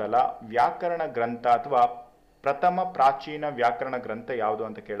ಮೊದಲ ವ್ಯಾಕರಣ ಗ್ರಂಥ ಅಥವಾ ಪ್ರಥಮ ಪ್ರಾಚೀನ ವ್ಯಾಕರಣ ಗ್ರಂಥ ಯಾವುದು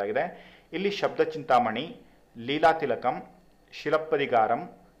ಅಂತ ಕೇಳಲಾಗಿದೆ. ಇಲ್ಲಿ ಶಬ್ದ ಚಿಂತಾಮಣಿ, ಲೀಲಾತಿಲಕಂ, ಶಿಲಪ್ಪದಿಗಾರಂ,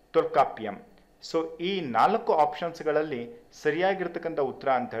 ತೊಲ್ಕಾಪ್ಯಂ. ಸೊ ಈ 4 ಆಪ್ಷನ್ಸ್ಗಳಲ್ಲಿ ಸರಿಯಾಗಿರ್ತಕ್ಕಂಥ ಉತ್ತರ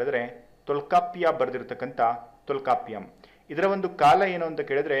ಅಂತ ಹೇಳಿದ್ರೆ ತೊಲ್ಕಾಪ್ಯ ಬರೆದಿರ್ತಕ್ಕಂಥ ತೊಲ್ಕಾಪ್ಯಂ. ಇದರ ಒಂದು ಕಾಲ ಏನು ಅಂತ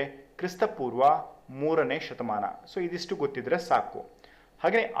ಕೇಳಿದ್ರೆ ಕ್ರಿಸ್ತಪೂರ್ವ 3ನೇ ಶತಮಾನ. ಸೊ ಇದಿಷ್ಟು ಗೊತ್ತಿದ್ರೆ ಸಾಕು.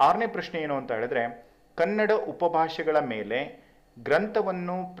 ಹಾಗೆ 6ನೇ ಪ್ರಶ್ನೆ ಏನು ಅಂತ ಹೇಳಿದ್ರೆ ಕನ್ನಡ ಉಪಭಾಷೆಗಳ ಮೇಲೆ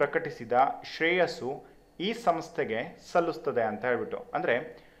ಗ್ರಂಥವನ್ನು ಪ್ರಕಟಿಸಿದ ಶ್ರೇಯಸ್ಸು ಈ ಸಂಸ್ಥೆಗೆ ಸಲ್ಲಿಸ್ತದೆ ಅಂತ ಹೇಳ್ಬಿಟ್ಟು. ಅಂದರೆ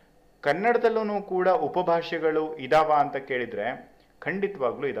ಕನ್ನಡದಲ್ಲೂ ಕೂಡ ಉಪಭಾಷೆಗಳು ಇದಾವ ಅಂತ ಕೇಳಿದರೆ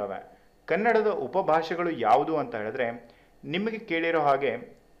ಖಂಡಿತವಾಗ್ಲೂ ಇದ್ದಾವೆ. ಕನ್ನಡದ ಉಪಭಾಷೆಗಳು ಯಾವುದು ಅಂತ ಹೇಳಿದ್ರೆ ನಿಮಗೆ ಕೇಳಿರೋ ಹಾಗೆ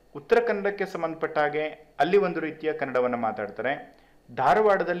ಉತ್ತರ ಕನ್ನಡಕ್ಕೆ ಸಂಬಂಧಪಟ್ಟ ಹಾಗೆ ಅಲ್ಲಿ ಒಂದು ರೀತಿಯ ಕನ್ನಡವನ್ನು ಮಾತಾಡ್ತಾರೆ,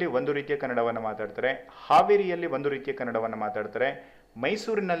 ಧಾರವಾಡದಲ್ಲಿ ಒಂದು ರೀತಿಯ ಕನ್ನಡವನ್ನು ಮಾತಾಡ್ತಾರೆ, ಹಾವೇರಿಯಲ್ಲಿ ಒಂದು ರೀತಿಯ ಕನ್ನಡವನ್ನು ಮಾತಾಡ್ತಾರೆ,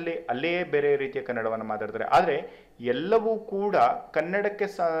 ಮೈಸೂರಿನಲ್ಲಿ ಅಲ್ಲೇ ಬೇರೆ ರೀತಿಯ ಕನ್ನಡವನ್ನು ಮಾತಾಡ್ತಾರೆ. ಆದರೆ ಎಲ್ಲವೂ ಕೂಡ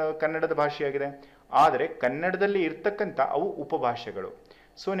ಕನ್ನಡದ ಭಾಷೆಯಾಗಿದೆ. ಆದರೆ ಕನ್ನಡದಲ್ಲಿ ಇರ್ತಕ್ಕಂಥ ಅವು ಉಪಭಾಷೆಗಳು.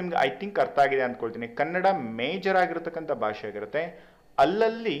 ಸೊ ನಿಮ್ಗೆ ಐ ಥಿಂಕ್ ಅರ್ಥ ಆಗಿದೆ ಅಂದ್ಕೊಳ್ತೀನಿ. ಕನ್ನಡ ಮೇಜರ್ ಆಗಿರತಕ್ಕಂಥ ಭಾಷೆ ಆಗಿರುತ್ತೆ,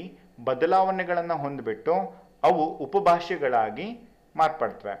 ಅಲ್ಲಲ್ಲಿ ಬದಲಾವಣೆಗಳನ್ನು ಹೊಂದ್ಬಿಟ್ಟು ಅವು ಉಪಭಾಷೆಗಳಾಗಿ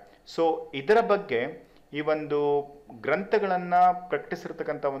ಮಾರ್ಪಡ್ತವೆ. ಸೊ ಇದರ ಬಗ್ಗೆ ಈ ಒಂದು ಗ್ರಂಥಗಳನ್ನು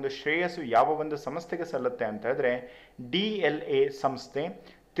ಪ್ರಕಟಿಸಿರ್ತಕ್ಕಂಥ ಒಂದು ಶ್ರೇಯಸ್ಸು ಯಾವ ಒಂದು ಸಂಸ್ಥೆಗೆ ಸಲ್ಲುತ್ತೆ ಅಂತ ಹೇಳಿದ್ರೆ DLA ಸಂಸ್ಥೆ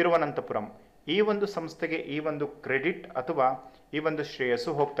ತಿರುವನಂತಪುರಂ. ಈ ಒಂದು ಸಂಸ್ಥೆಗೆ ಈ ಒಂದು ಕ್ರೆಡಿಟ್ ಅಥವಾ ಈ ಒಂದು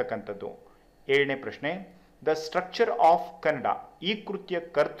ಶ್ರೇಯಸ್ಸು ಹೋಗ್ತಕ್ಕಂಥದ್ದು. 7ನೇ ಪ್ರಶ್ನೆ, ದ ಸ್ಟ್ರಕ್ಚರ್ ಆಫ್ ಕನ್ನಡ ಈ ಕೃತಿಯ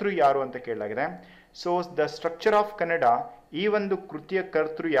ಕರ್ತೃ ಯಾರು ಅಂತ ಕೇಳಲಾಗಿದೆ. So the structure of Kannada ಈ ಒಂದು ಕೃತಿಯ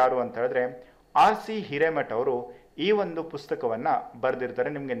ಕರ್ತೃ ಯಾರು ಅಂತ ಹೇಳಿದ್ರೆ R.C. ಹಿರೇಮಠ ಅವರು ಈ ಒಂದು ಪುಸ್ತಕವನ್ನು ಬರೆದಿರ್ತಾರೆ.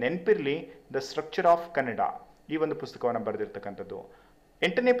 ನಿಮಗೆ ನೆನಪಿರಲಿ, ದ ಸ್ಟ್ರಕ್ಚರ್ ಆಫ್ ಕನ್ನಡ ಈ ಒಂದು ಪುಸ್ತಕವನ್ನು ಬರೆದಿರ್ತಕ್ಕಂಥದ್ದು.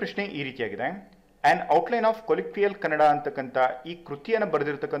 8ನೇ ಪ್ರಶ್ನೆ ಈ ರೀತಿಯಾಗಿದೆ, an outline of colloquial Kannada ಅಂತಕ್ಕಂಥ ಈ ಕೃತಿಯನ್ನು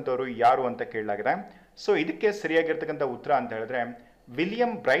ಬರೆದಿರ್ತಕ್ಕಂಥವ್ರು ಯಾರು ಅಂತ ಕೇಳಲಾಗಿದೆ. ಸೊ ಇದಕ್ಕೆ ಸರಿಯಾಗಿರ್ತಕ್ಕಂಥ ಉತ್ತರ ಅಂತ ಹೇಳಿದ್ರೆ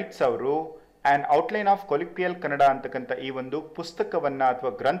ವಿಲಿಯಂ ಬ್ರೈಟ್ಸ್ ಅವರು an outline of colloquial Kannada ಅಂತಕ್ಕಂಥ ಈ ಒಂದು ಪುಸ್ತಕವನ್ನು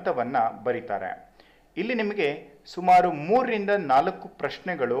ಅಥವಾ ಗ್ರಂಥವನ್ನು ಬರೀತಾರೆ. ಇಲ್ಲಿ ನಿಮಗೆ ಸುಮಾರು 3ರಿಂದ 4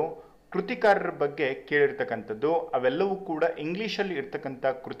 ಪ್ರಶ್ನೆಗಳು ಕೃತಿಕಾರರ ಬಗ್ಗೆ ಕೇಳಿರ್ತಕ್ಕಂಥದ್ದು. ಅವೆಲ್ಲವೂ ಕೂಡ ಇಂಗ್ಲೀಷಲ್ಲಿ ಇರ್ತಕ್ಕಂಥ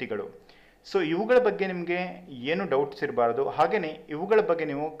ಕೃತಿಗಳು. ಸೊ ಇವುಗಳ ಬಗ್ಗೆ ನಿಮಗೆ ಏನು ಡೌಟ್ಸ್ ಇರಬಾರ್ದು. ಹಾಗೆಯೇ ಇವುಗಳ ಬಗ್ಗೆ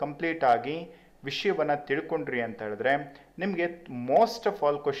ನೀವು ಕಂಪ್ಲೀಟ್ ಆಗಿ ವಿಷಯವನ್ನು ತಿಳ್ಕೊಂಡ್ರಿ ಅಂತ ಹೇಳಿದ್ರೆ ನಿಮಗೆ ಮೋಸ್ಟ್ ಆಫ್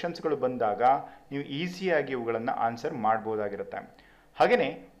ಆಲ್ ಕ್ವಶನ್ಸ್ಗಳು ಬಂದಾಗ ನೀವು ಈಸಿಯಾಗಿ ಇವುಗಳನ್ನು ಆನ್ಸರ್ ಮಾಡ್ಬೋದಾಗಿರುತ್ತೆ. ಹಾಗೆಯೇ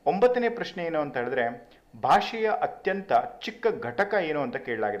 9ನೇ ಪ್ರಶ್ನೆ ಏನು ಅಂತ ಹೇಳಿದ್ರೆ ಭಾಷೆಯ ಅತ್ಯಂತ ಚಿಕ್ಕ ಘಟಕ ಏನು ಅಂತ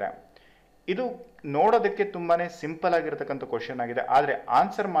ಕೇಳಲಾಗಿದೆ. ಇದು ನೋಡೋದಕ್ಕೆ ತುಂಬಾ ಸಿಂಪಲ್ ಆಗಿರ್ತಕ್ಕಂಥ ಕ್ವಶನ್ ಆಗಿದೆ, ಆದರೆ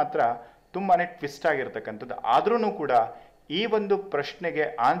ಆನ್ಸರ್ ಮಾತ್ರ ತುಂಬಾ ಟ್ವಿಸ್ಟ್ ಆಗಿರ್ತಕ್ಕಂಥದ್ದು. ಆದ್ರೂ ಕೂಡ ಈ ಒಂದು ಪ್ರಶ್ನೆಗೆ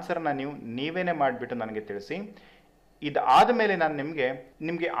ಆನ್ಸರ್ನ ನೀವೇನೇ ಮಾಡಿಬಿಟ್ಟು ನನಗೆ ತಿಳಿಸಿ. ಇದಾದ ಮೇಲೆ ನಾನು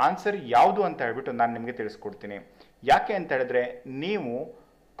ನಿಮಗೆ ಆನ್ಸರ್ ಯಾವುದು ಅಂತ ಹೇಳ್ಬಿಟ್ಟು ನಾನು ನಿಮಗೆ ತಿಳಿಸ್ಕೊಡ್ತೀನಿ. ಯಾಕೆ ಅಂತ ಹೇಳಿದ್ರೆ ನೀವು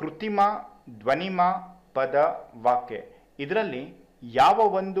ಕೃತಿಮ, ಧ್ವನಿಮ, ಪದ, ವಾಕ್ಯ ಇದರಲ್ಲಿ ಯಾವ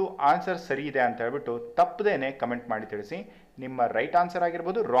ಒಂದು ಆನ್ಸರ್ ಸರಿ ಇದೆ ಅಂತ ಹೇಳ್ಬಿಟ್ಟು ತಪ್ಪದೇನೆ ಕಮೆಂಟ್ ಮಾಡಿ ತಿಳಿಸಿ. ನಿಮ್ಮ ರೈಟ್ ಆನ್ಸರ್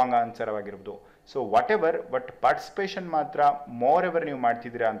ಆಗಿರ್ಬೋದು, ರಾಂಗ್ ಆನ್ಸರ್ ಆಗಿರ್ಬೋದು. ಸೊ ಬಟ್ ಪಾರ್ಟಿಸಿಪೇಷನ್ ಮಾತ್ರ ಮೋರ್ ಎವರ್ ನೀವು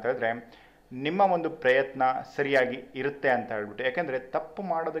ಮಾಡ್ತಿದ್ದೀರಾ ಅಂತ ಹೇಳಿದ್ರೆ ನಿಮ್ಮ ಒಂದು ಪ್ರಯತ್ನ ಸರಿಯಾಗಿ ಇರುತ್ತೆ ಅಂತ ಹೇಳ್ಬಿಟ್ಟು. ಯಾಕೆಂದರೆ ತಪ್ಪು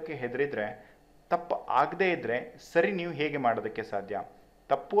ಮಾಡೋದಕ್ಕೆ ಹೆದರಿದ್ರೆ ತಪ್ಪು ಆಗದೇ ಇದ್ದರೆ ಸರಿ ನೀವು ಹೇಗೆ ಮಾಡೋದಕ್ಕೆ ಸಾಧ್ಯ?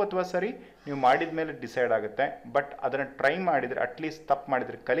 ತಪ್ಪು ಅಥವಾ ಸರಿ ನೀವು ಮಾಡಿದ ಮೇಲೆ ಡಿಸೈಡ್ ಆಗುತ್ತೆ, ಬಟ್ ಅದನ್ನು ಟ್ರೈ ಮಾಡಿದರೆ ಅಟ್ಲೀಸ್ಟ್ ತಪ್ಪು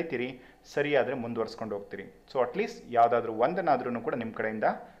ಮಾಡಿದರೆ ಕಲಿತೀರಿ, ಸರಿಯಾದರೆ ಮುಂದುವರ್ಸ್ಕೊಂಡು ಹೋಗ್ತೀರಿ. ಸೊ ಅಟ್ಲೀಸ್ಟ್ ಯಾವುದಾದ್ರೂ ಒಂದನ್ನಾದ್ರೂ ಕೂಡ ನಿಮ್ಮ ಕಡೆಯಿಂದ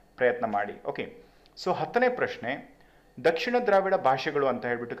ಪ್ರಯತ್ನ ಮಾಡಿ. ಓಕೆ, ಸೊ 10ನೇ ಪ್ರಶ್ನೆ, ದಕ್ಷಿಣ ದ್ರಾವಿಡ ಭಾಷೆಗಳು ಅಂತ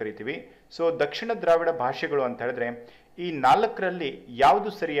ಹೇಳ್ಬಿಟ್ಟು ಕರಿತೀವಿ. ಸೊ ದಕ್ಷಿಣ ದ್ರಾವಿಡ ಭಾಷೆಗಳು ಅಂತ ಹೇಳಿದ್ರೆ ಈ 4ರಲ್ಲಿ ಯಾವುದು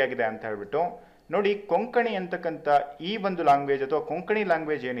ಸರಿಯಾಗಿದೆ ಅಂತ ಹೇಳ್ಬಿಟ್ಟು ನೋಡಿ. ಕೊಂಕಣಿ ಅಂತಕ್ಕಂಥ ಈ ಒಂದು ಲ್ಯಾಂಗ್ವೇಜ್ ಅಥವಾ ಕೊಂಕಣಿ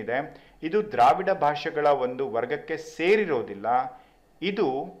ಲ್ಯಾಂಗ್ವೇಜ್ ಏನಿದೆ, ಇದು ದ್ರಾವಿಡ ಭಾಷೆಗಳ ಒಂದು ವರ್ಗಕ್ಕೆ ಸೇರಿರೋದಿಲ್ಲ. ಇದು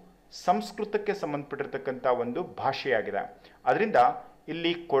ಸಂಸ್ಕೃತಕ್ಕೆ ಸಂಬಂಧಪಟ್ಟಿರ್ತಕ್ಕಂಥ ಒಂದು ಭಾಷೆಯಾಗಿದೆ. ಅದರಿಂದ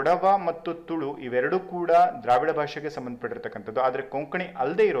ಇಲ್ಲಿ ಕೊಡವ ಮತ್ತು ತುಳು ಇವೆರಡೂ ಕೂಡ ದ್ರಾವಿಡ ಭಾಷೆಗೆ ಸಂಬಂಧಪಟ್ಟಿರ್ತಕ್ಕಂಥದ್ದು. ಆದರೆ ಕೊಂಕಣಿ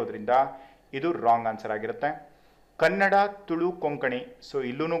ಅಲ್ಲದೆ ಇರೋದ್ರಿಂದ ಇದು ರಾಂಗ್ ಆನ್ಸರ್ ಆಗಿರುತ್ತೆ. ಕನ್ನಡ, ತುಳು, ಕೊಂಕಣಿ, ಸೊ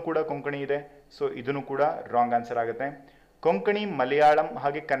ಇಲ್ಲೂ ಕೂಡ ಕೊಂಕಣಿ ಇದೆ, ಸೊ ಇದೂ ಕೂಡ ರಾಂಗ್ ಆನ್ಸರ್ ಆಗುತ್ತೆ. ಕೊಂಕಣಿ, ಮಲಯಾಳಂ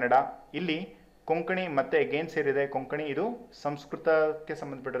ಹಾಗೆ ಕನ್ನಡ, ಇಲ್ಲಿ ಕೊಂಕಣಿ ಮತ್ತೆ ಅಗೇನ್ ಸೇರಿದೆ ಕೊಂಕಣಿ, ಇದು ಸಂಸ್ಕೃತಕ್ಕೆ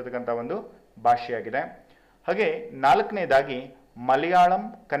ಸಂಬಂಧಪಟ್ಟಿರ್ತಕ್ಕಂಥ ಒಂದು ಭಾಷೆಯಾಗಿದೆ. ಹಾಗೆ 4ನೇದಾಗಿ ಮಲಯಾಳಂ,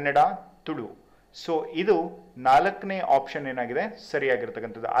 ಕನ್ನಡ, ತುಳು, ಸೊ ಇದು 4ನೇ ಆಪ್ಷನ್ ಏನಾಗಿದೆ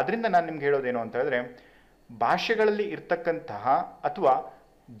ಸರಿಯಾಗಿರ್ತಕ್ಕಂಥದ್ದು. ಅದರಿಂದ ನಾನು ನಿಮ್ಗೆ ಹೇಳೋದೇನು ಅಂತ ಹೇಳಿದ್ರೆ, ಭಾಷೆಗಳಲ್ಲಿ ಇರ್ತಕ್ಕಂತಹ ಅಥವಾ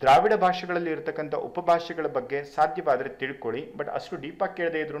ದ್ರಾವಿಡ ಭಾಷೆಗಳಲ್ಲಿ ಇರ್ತಕ್ಕಂಥ ಉಪಭಾಷೆಗಳ ಬಗ್ಗೆ ಸಾಧ್ಯವಾದರೆ ತಿಳ್ಕೊಳ್ಳಿ, ಬಟ್ ಅಷ್ಟು ಡೀಪಾಗಿ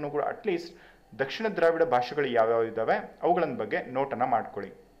ಕೇಳದೇ ಇದ್ರೂ ಕೂಡ ಅಟ್ಲೀಸ್ಟ್ ದಕ್ಷಿಣ ದ್ರಾವಿಡ ಭಾಷೆಗಳು ಯಾವ್ಯಾವ ಇದ್ದಾವೆ ಅವುಗಳ ಬಗ್ಗೆ ನೋಟನ್ನು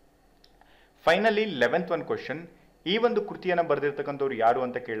ಮಾಡ್ಕೊಳ್ಳಿ. ಫೈನಲಿ 11th ಒಂದು ಕ್ವಶನ್, ಈ ಒಂದು ಕೃತಿಯನ್ನು ಬರೆದಿರ್ತಕ್ಕಂಥವ್ರು ಯಾರು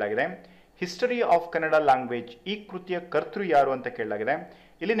ಅಂತ ಕೇಳಲಾಗಿದೆ. ಹಿಸ್ಟರಿ ಆಫ್ ಕನ್ನಡ ಲ್ಯಾಂಗ್ವೇಜ್, ಈ ಕೃತಿಯ ಕರ್ತೃ ಯಾರು ಅಂತ ಕೇಳಲಾಗಿದೆ.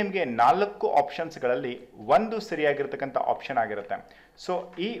 ಇಲ್ಲಿ ನಿಮಗೆ 4 ಆಪ್ಷನ್ಸ್ಗಳಲ್ಲಿ ಒಂದು ಸರಿಯಾಗಿರ್ತಕ್ಕಂಥ ಆಪ್ಷನ್ ಆಗಿರುತ್ತೆ. ಸೊ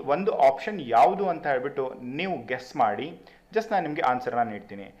ಈ ಒಂದು ಆಪ್ಷನ್ ಯಾವುದು ಅಂತ ಹೇಳ್ಬಿಟ್ಟು ನೀವು ಗೆಸ್ ಮಾಡಿ, ಜಸ್ಟ್ ನಾನು ನಿಮಗೆ ಆನ್ಸರ್ನ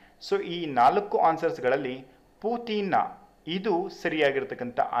ನೀಡ್ತೀನಿ. ಸೊ ಈ 4 ಆನ್ಸರ್ಸ್ಗಳಲ್ಲಿ ಪೂತಿನ ಇದು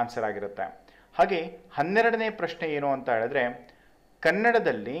ಸರಿಯಾಗಿರ್ತಕ್ಕಂಥ ಆನ್ಸರ್ ಆಗಿರುತ್ತೆ. ಹಾಗೆ 12ನೇ ಪ್ರಶ್ನೆ ಏನು ಅಂತ ಹೇಳಿದ್ರೆ,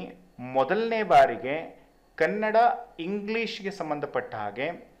 ಕನ್ನಡದಲ್ಲಿ ಮೊದಲನೇ ಬಾರಿಗೆ ಕನ್ನಡ ಇಂಗ್ಲೀಷ್ಗೆ ಸಂಬಂಧಪಟ್ಟ ಹಾಗೆ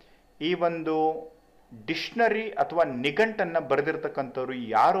ಈ ಒಂದು ಡಿಕ್ಷನರಿ ಅಥವಾ ನಿಘಂಟನ್ನು ಬರೆದಿರ್ತಕ್ಕಂಥವ್ರು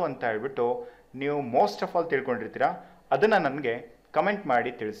ಯಾರು ಅಂತ ಹೇಳ್ಬಿಟ್ಟು ನೀವು ಮೋಸ್ಟ್ ಆಫ್ ಆಲ್ ತಿಳ್ಕೊಂಡಿರ್ತೀರಾ. ಅದನ್ನು ನನಗೆ ಕಮೆಂಟ್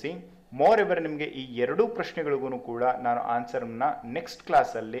ಮಾಡಿ ತಿಳಿಸಿ. ಮೋರ್ ಎವರ್ ನಿಮಗೆ ಈ 2 ಪ್ರಶ್ನೆಗಳಿಗೂ ಕೂಡ ನಾನು ಆನ್ಸರ್ನ ನೆಕ್ಸ್ಟ್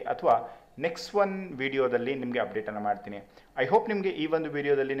ಕ್ಲಾಸಲ್ಲಿ ಅಥವಾ ನೆಕ್ಸ್ಟ್ ಒನ್ ವಿಡಿಯೋದಲ್ಲಿ ನಿಮಗೆ ಅಪ್ಡೇಟನ್ನು ಮಾಡ್ತೀನಿ. ಐ ಹೋಪ್ ನಿಮಗೆ ಈ ಒಂದು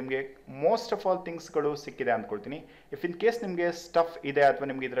ವಿಡಿಯೋದಲ್ಲಿ ನಿಮಗೆ ಮೋಸ್ಟ್ ಆಫ್ ಆಲ್ ಥಿಂಗ್ಸ್ಗಳು ಸಿಕ್ಕಿದೆ ಅಂದ್ಕೊಳ್ತೀನಿ. ಇಫ್ ಇನ್ ಕೇಸ್ ನಿಮಗೆ ಸ್ಟಫ್ ಇದೆ ಅಥವಾ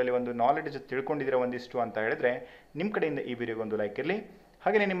ನಿಮಗೆ ಇದರಲ್ಲಿ ಒಂದು ನಾಲೆಡ್ಜ್ ತಿಳ್ಕೊಂಡಿದ್ದೀರಾ ಒಂದಿಷ್ಟು ಅಂತ ಹೇಳಿದ್ರೆ ನಿಮ್ಮ ಕಡೆಯಿಂದ ಈ ವಿಡಿಯೋಗೆ ಒಂದು ಲೈಕ್ ಇರಲಿ.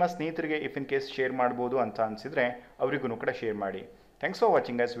 ಹಾಗೆಯೇ ನಿಮ್ಮ ಸ್ನೇಹಿತರಿಗೆ ಇಫ್ ಇನ್ ಕೇಸ್ ಶೇರ್ ಮಾಡ್ಬೋದು ಅಂತ ಅನಿಸಿದರೆ ಅವರಿಗೂ ಕೂಡ ಶೇರ್ ಮಾಡಿ. Thanks for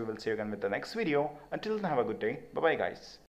watching guys. We will see you again with the next video. Until then have a good day. Bye bye guys.